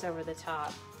flowers over the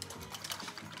top.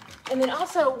 And then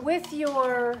also with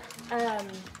your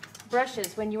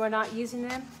brushes, when you are not using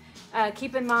them,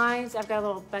 keep in mind, I've got a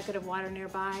little bucket of water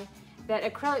nearby, that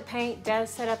acrylic paint does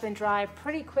set up and dry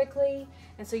pretty quickly,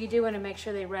 and so you do want to make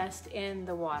sure they rest in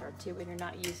the water too when you're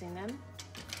not using them.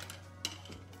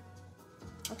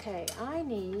 Okay, I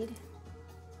need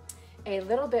a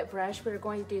little bit brush. We're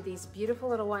going to do these beautiful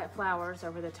little white flowers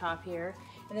over the top here.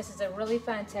 And this is a really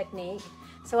fun technique.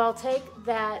 So I'll take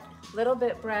that little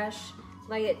bit brush,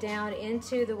 lay it down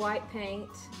into the white paint,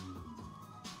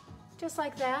 just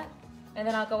like that. And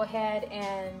then I'll go ahead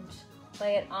and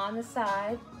lay it on the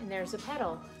side, and there's a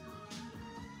petal.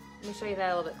 Let me show you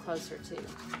that a little bit closer too.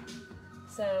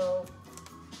 So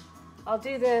I'll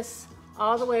do this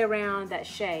all the way around that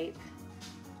shape.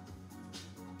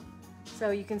 So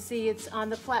you can see it's on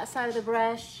the flat side of the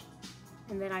brush,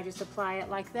 and then I just apply it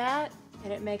like that,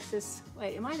 and it makes this,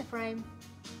 wait, am I in the frame?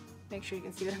 Make sure you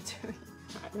can see what I'm doing.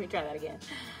 All right, let me try that again.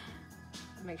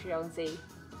 Make sure y'all can see.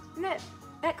 Isn't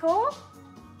that cool?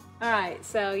 All right,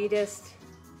 so you just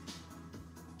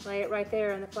lay it right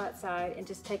there on the flat side and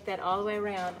just take that all the way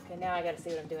around. Okay, now I gotta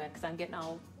see what I'm doing because I'm getting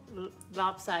all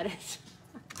lopsided.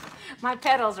 My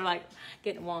petals are like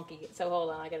getting wonky, so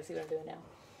hold on, I gotta see what I'm doing now.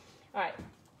 All right.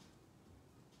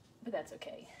 But that's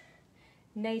okay.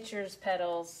 Nature's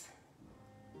petals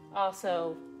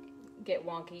also get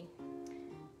wonky,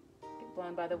 get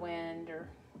blown by the wind or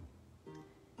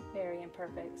very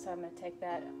imperfect. So I'm going to take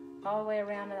that all the way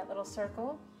around in that little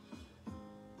circle.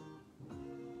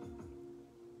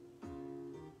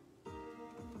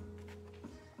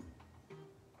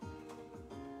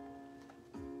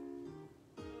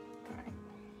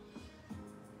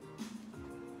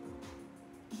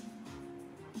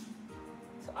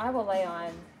 I will lay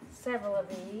on several of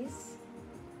these.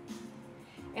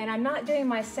 And I'm not doing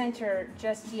my center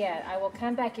just yet. I will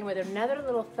come back in with another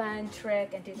little fun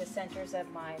trick and do the centers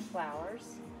of my flowers.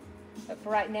 But for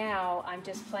right now, I'm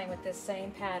just playing with this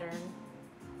same pattern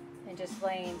and just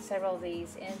laying several of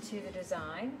these into the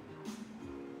design.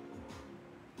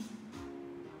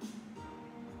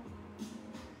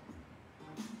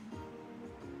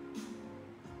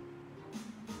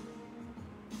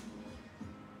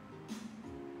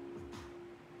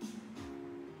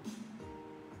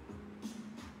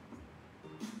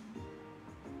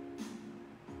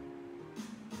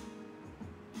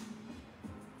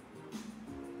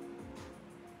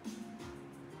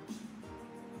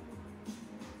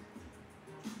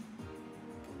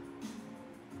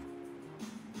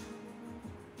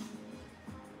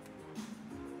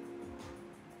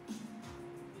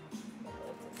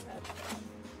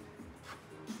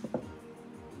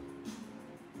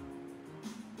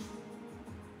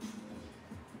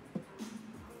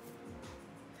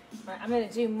 I'm going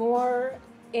to do more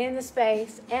in the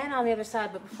space and on the other side,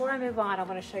 but before I move on, I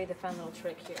want to show you the fun little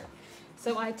trick here.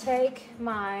 So I take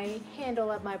my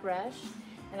handle of my brush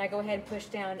and I go ahead and push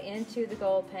down into the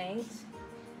gold paint,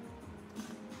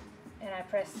 and I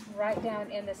press right down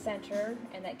in the center,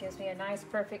 and that gives me a nice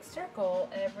perfect circle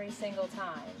every single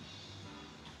time.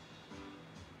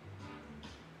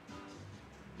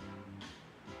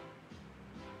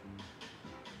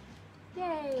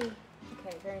 Yay!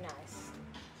 Okay, very nice.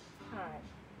 Alright,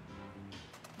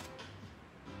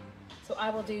 so I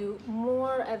will do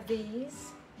more of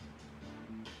these.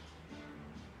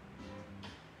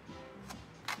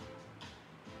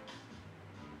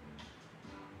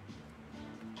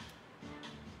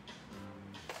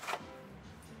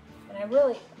 And I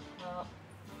really, well,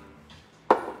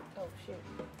 oh shoot,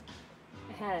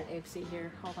 I had an oopsie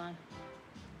here, hold on.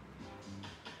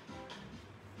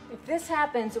 If this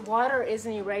happens, water is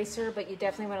an eraser, but you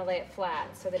definitely want to lay it flat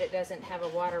so that it doesn't have a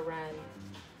water run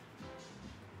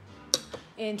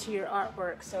into your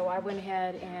artwork. So I went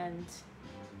ahead and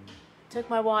took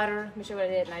my water, let me show you what I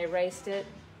did, and I erased it.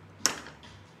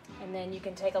 And then you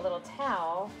can take a little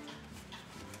towel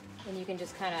and you can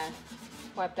just kind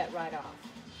of wipe that right off.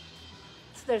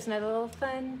 So there's another little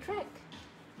fun trick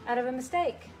out of a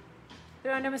mistake.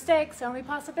 There are no mistakes, only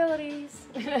possibilities.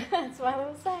 That's my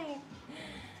little saying.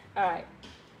 All right,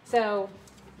 so,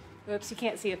 oops, you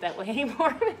can't see it that way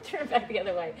anymore. Turn it back the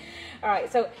other way. All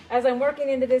right, so as I'm working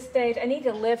into this stage, I need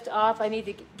to lift off. I need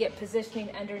to get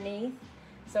positioning underneath.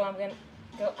 So I'm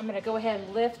gonna go ahead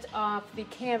and lift off the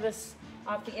canvas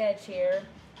off the edge here,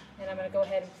 and I'm gonna go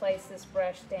ahead and place this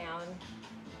brush down.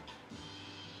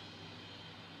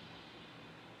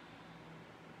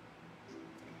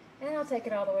 And I'll take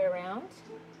it all the way around.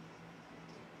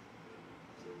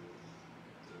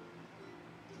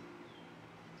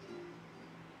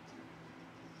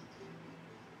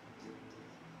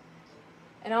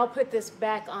 And I'll put this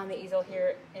back on the easel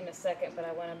here in a second, but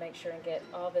I want to make sure and get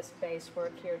all this base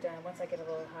work here done once I get a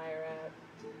little higher up.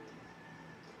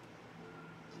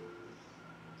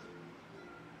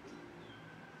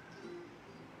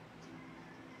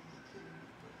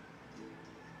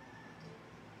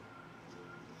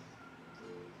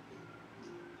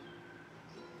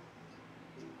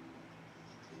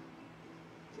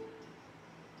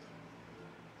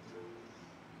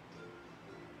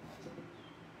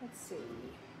 Let's see.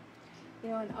 You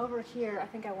know, and over here, I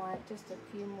think I want just a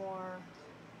few more.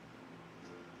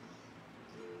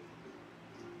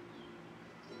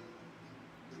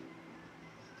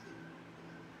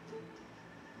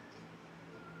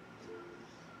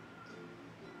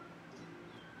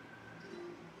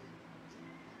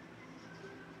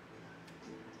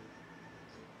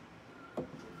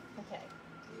 Okay.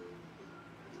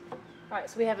 All right,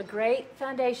 so we have a great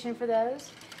foundation for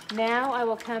those. Now I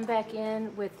will come back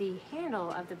in with the handle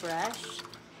of the brush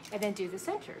and then do the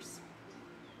centers.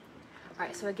 All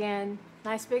right, so again,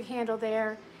 nice big handle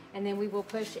there, and then we will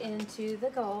push into the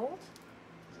gold.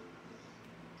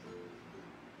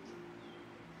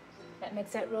 That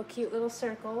makes that real cute little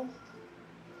circle.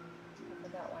 I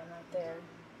forgot one right there.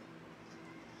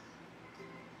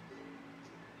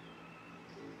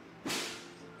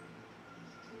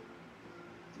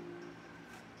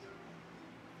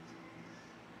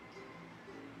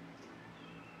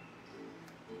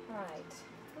 Right,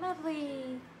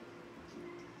 lovely.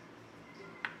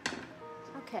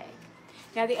 Okay,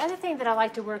 now the other thing that I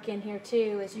like to work in here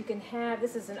too is you can have,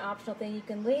 this is an optional thing, you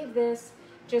can leave this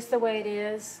just the way it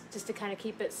is, just to kind of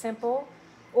keep it simple.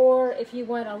 Or if you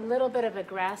want a little bit of a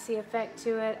grassy effect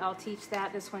to it, I'll teach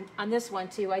that on this one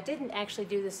too. I didn't actually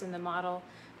do this in the model,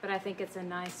 but I think it's a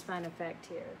nice fun effect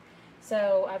here.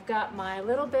 So I've got my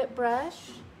little bit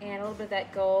brush and a little bit of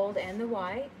that gold and the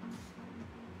white.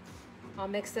 I'll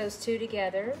mix those two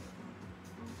together.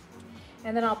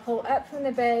 And then I'll pull up from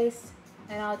the base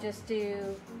and I'll just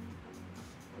do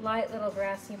light little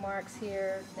grassy marks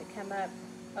here that come up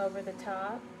over the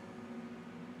top.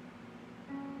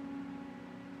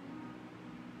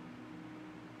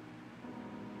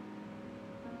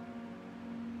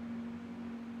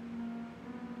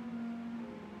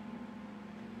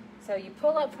 So you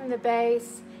pull up from the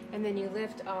base and then you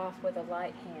lift off with a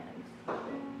light hand.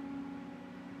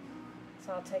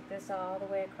 So I'll take this all the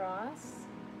way across.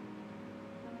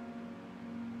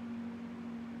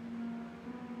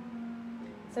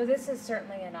 So this is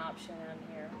certainly an option on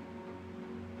here.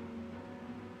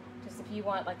 Just if you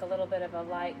want like a little bit of a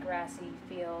light grassy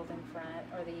field in front,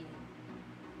 or the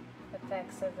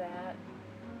effects of that.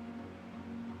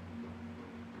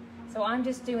 So I'm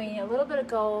just doing a little bit of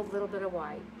gold, a little bit of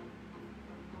white.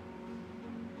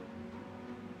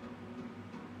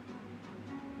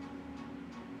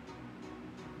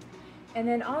 And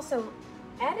then also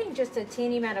adding just a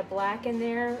teeny amount of black in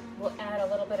there will add a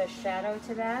little bit of shadow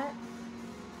to that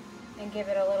and give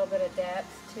it a little bit of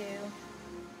depth too.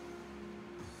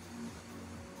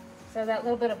 So that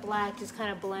little bit of black just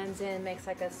kind of blends in, makes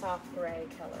like a soft gray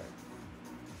color.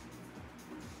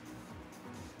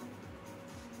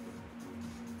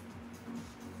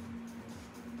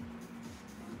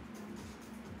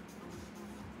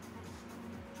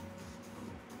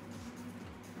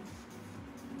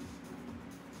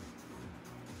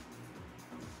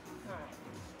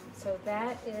 So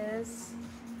that is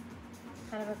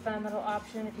kind of a fun little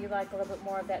option if you like a little bit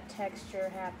more of that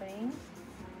texture happening.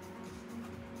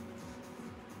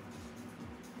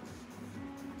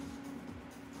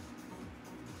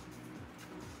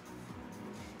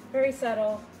 Very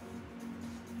subtle.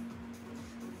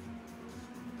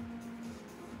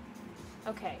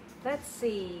 Okay, let's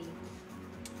see.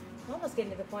 I'm almost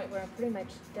getting to the point where I'm pretty much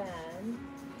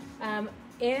done.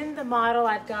 In the model,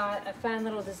 I've got a fun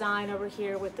little design over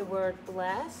here with the word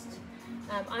blessed.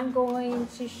 I'm going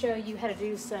to show you how to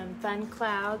do some fun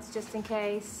clouds just in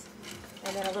case,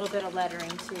 and then a little bit of lettering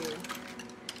too.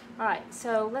 All right,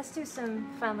 so let's do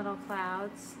some fun little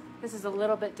clouds. This is a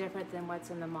little bit different than what's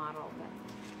in the model, but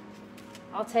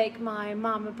I'll take my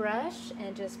mama brush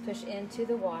and just push into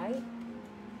the white.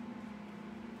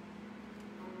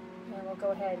 And we'll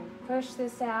go ahead and push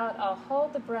this out. I'll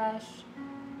hold the brush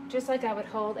just like I would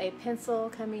hold a pencil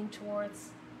coming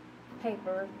towards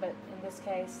paper, but in this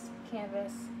case,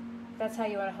 canvas. That's how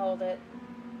you want to hold it.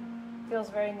 Feels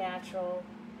very natural.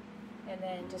 And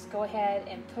then just go ahead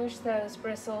and push those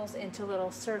bristles into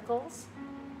little circles.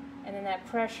 And then that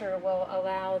pressure will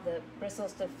allow the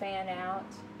bristles to fan out.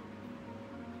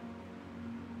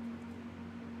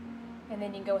 And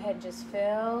then you can go ahead and just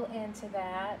fill into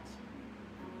that.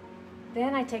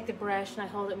 Then I take the brush and I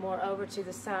hold it more over to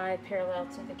the side, parallel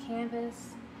to the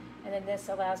canvas, and then this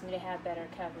allows me to have better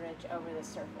coverage over the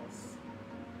surface.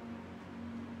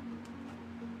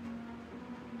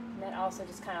 And that also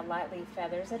just kind of lightly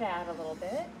feathers it out a little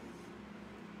bit.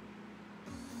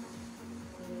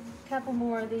 A couple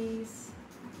more of these.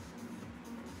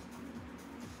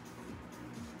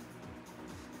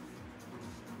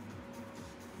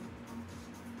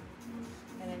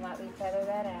 And then lightly feather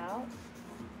that out.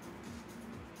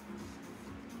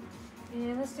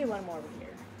 And let's do one more over here.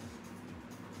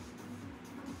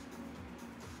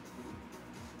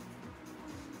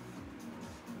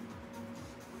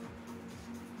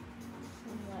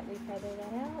 And lightly feather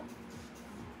that out.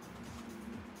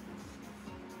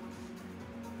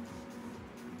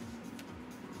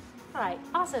 All right,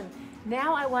 awesome.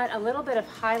 Now I want a little bit of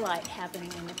highlight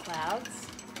happening in the clouds.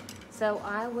 So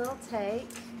I will take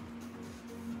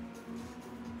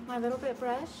my little bit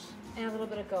brush and a little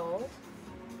bit of gold.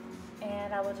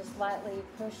 And I will just lightly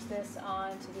push this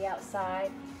on to the outside.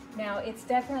 Now it's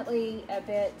definitely a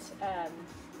bit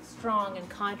strong in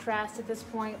contrast at this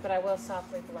point, but I will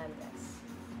softly blend this.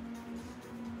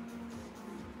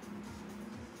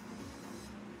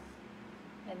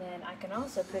 And then I can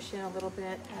also push in a little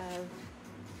bit of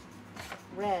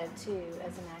red too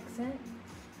as an accent.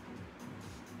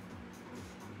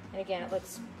 And again, it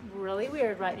looks really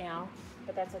weird right now,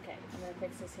 but that's okay. I'm gonna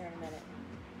fix this here in a minute.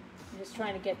 I'm just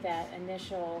trying to get that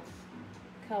initial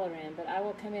color in, but I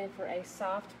will come in for a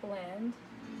soft blend.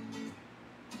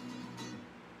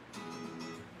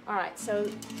 All right, so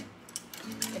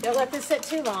don't let this sit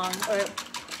too long or it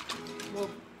will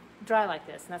dry like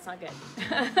this, and that's not good.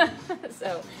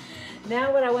 So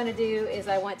now what I want to do is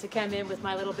I want to come in with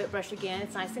my little bit brush again.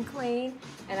 It's nice and clean,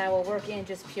 and I will work in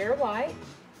just pure white.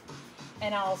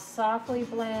 and I'll softly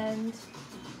blend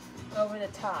over the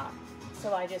top.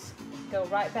 So I just go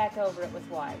right back over it with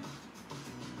white.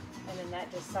 And then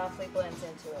that just softly blends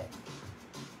into it.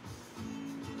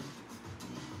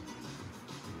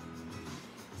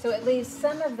 So it leaves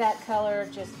some of that color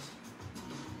just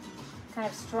kind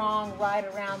of strong right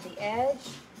around the edge,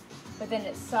 but then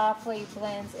it softly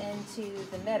blends into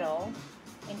the middle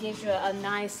and gives you a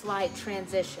nice light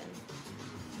transition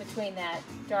between that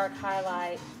dark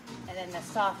highlight and then the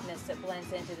softness that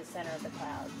blends into the center of the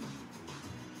cloud.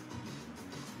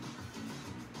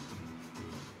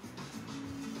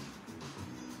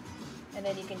 And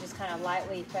then you can just kind of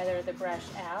lightly feather the brush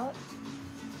out,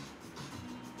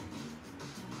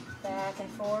 back and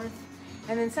forth.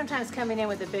 And then sometimes coming in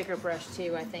with a bigger brush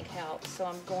too, I think helps. So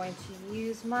I'm going to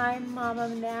use my Mama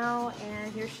now,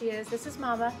 and here she is. This is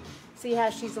Mama. See how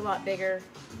she's a lot bigger.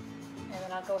 And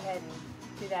then I'll go ahead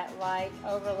and do that light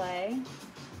overlay.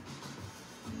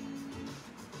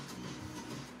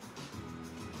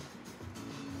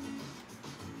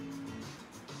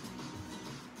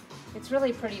 It's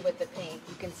really pretty with the pink.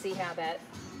 You can see how that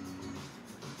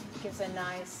gives a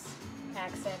nice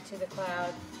accent to the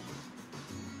cloud.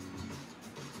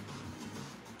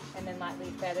 And then lightly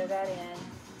feather that in.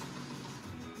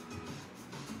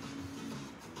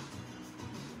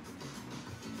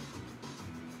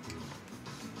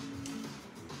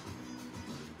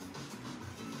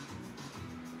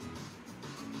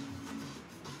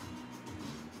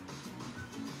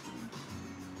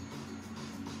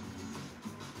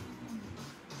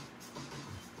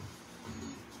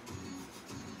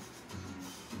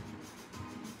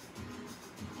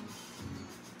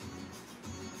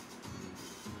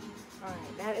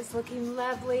 Alright, that is looking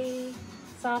lovely.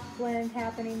 Soft blend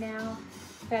happening now.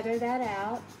 Feather that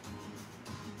out.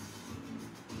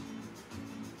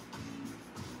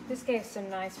 This gave some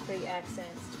nice pretty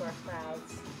accents to our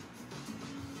clouds.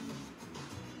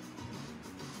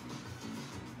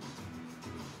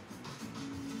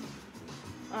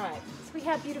 Alright, so we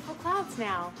have beautiful clouds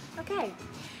now. Okay,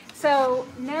 so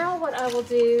now what I will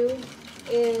do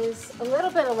is a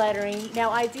little bit of lettering. Now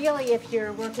ideally if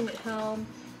you're working at home,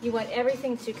 you want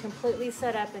everything to completely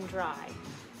set up and dry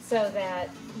so that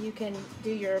you can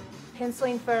do your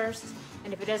penciling first,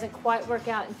 and if it doesn't quite work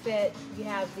out and fit, you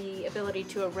have the ability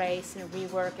to erase and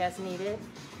rework as needed.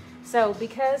 So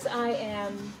because I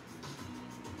am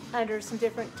under some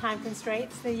different time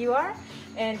constraints than you are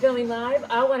and filming live,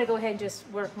 I want to go ahead and just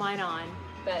work mine on,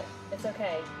 but it's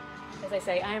okay. As I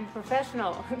say, I am a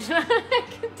professional. I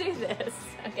can do this.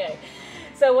 Okay.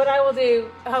 So what I will do,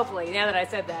 hopefully, now that I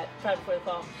said that, probably before the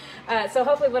fall, so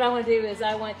hopefully what I want to do is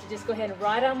I want to just go ahead and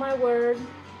write on my word,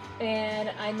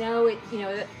 and I know it, you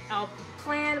know, I'll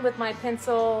plan with my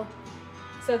pencil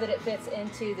so that it fits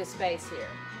into the space here.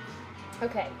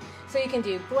 Okay, so you can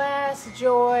do bless,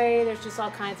 joy, there's just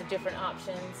all kinds of different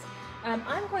options.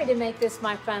 I'm going to make this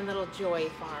my fun little joy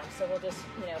farm, so we'll just,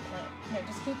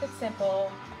 just keep it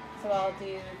simple. So I'll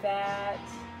do that.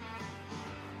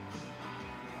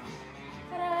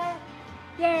 Ta-da!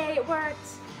 Yay, it worked!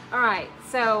 Alright,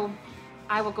 so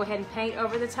I will go ahead and paint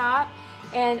over the top.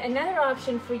 And another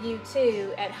option for you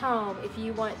too at home, if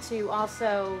you want to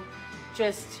also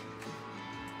just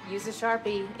use a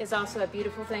Sharpie, is also a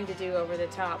beautiful thing to do over the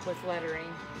top with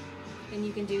lettering. And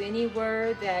you can do any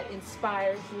word that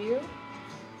inspires you.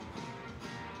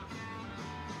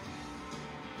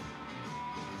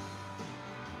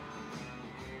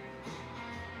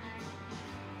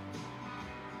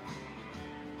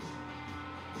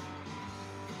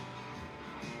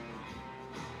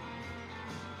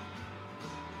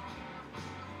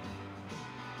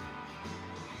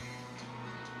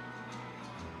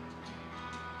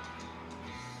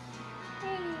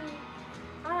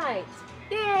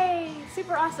 Yay!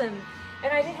 Super awesome.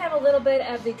 And I did have a little bit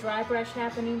of the dry brush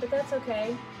happening, but that's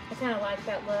okay. I kind of like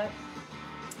that look.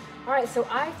 Alright, so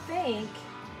I think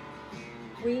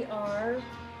we are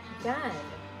done.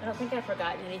 I don't think I've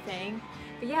forgotten anything.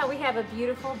 But yeah, we have a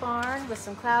beautiful barn with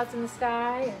some clouds in the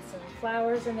sky and some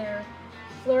flowers in their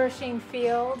flourishing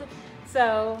field.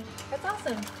 So that's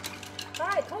awesome.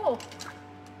 Alright, cool.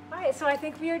 Alright, so I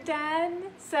think we are done.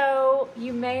 So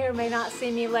you may or may not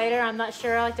see me later. I'm not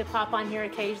sure. I like to pop on here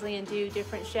occasionally and do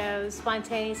different shows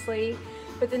spontaneously.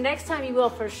 But the next time you will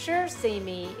for sure see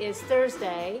me is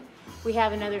Thursday. We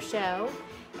have another show.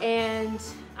 And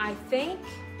I think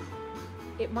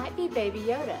it might be Baby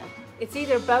Yoda. It's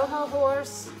either Boho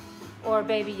Horse or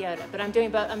Baby Yoda. But I'm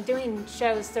doing both. I'm doing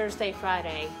shows Thursday,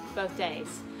 Friday, both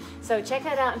days. So check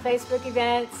that out on Facebook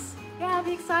events. Yeah, it'll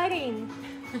be exciting.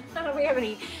 I don't know if we have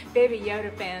any Baby Yoda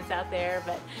fans out there,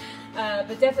 but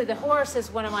But definitely the horse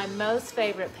is one of my most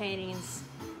favorite paintings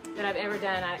that I've ever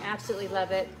done. I absolutely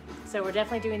love it. So we're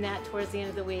definitely doing that towards the end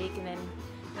of the week, and then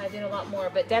doing a lot more.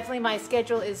 But definitely my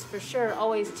schedule is for sure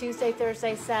always Tuesday,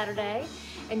 Thursday, Saturday.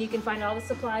 And you can find all the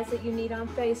supplies that you need on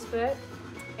Facebook.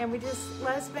 And we just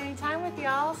love spending time with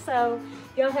y'all. So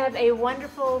y'all have a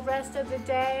wonderful rest of the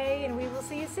day, and we will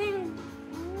see you soon.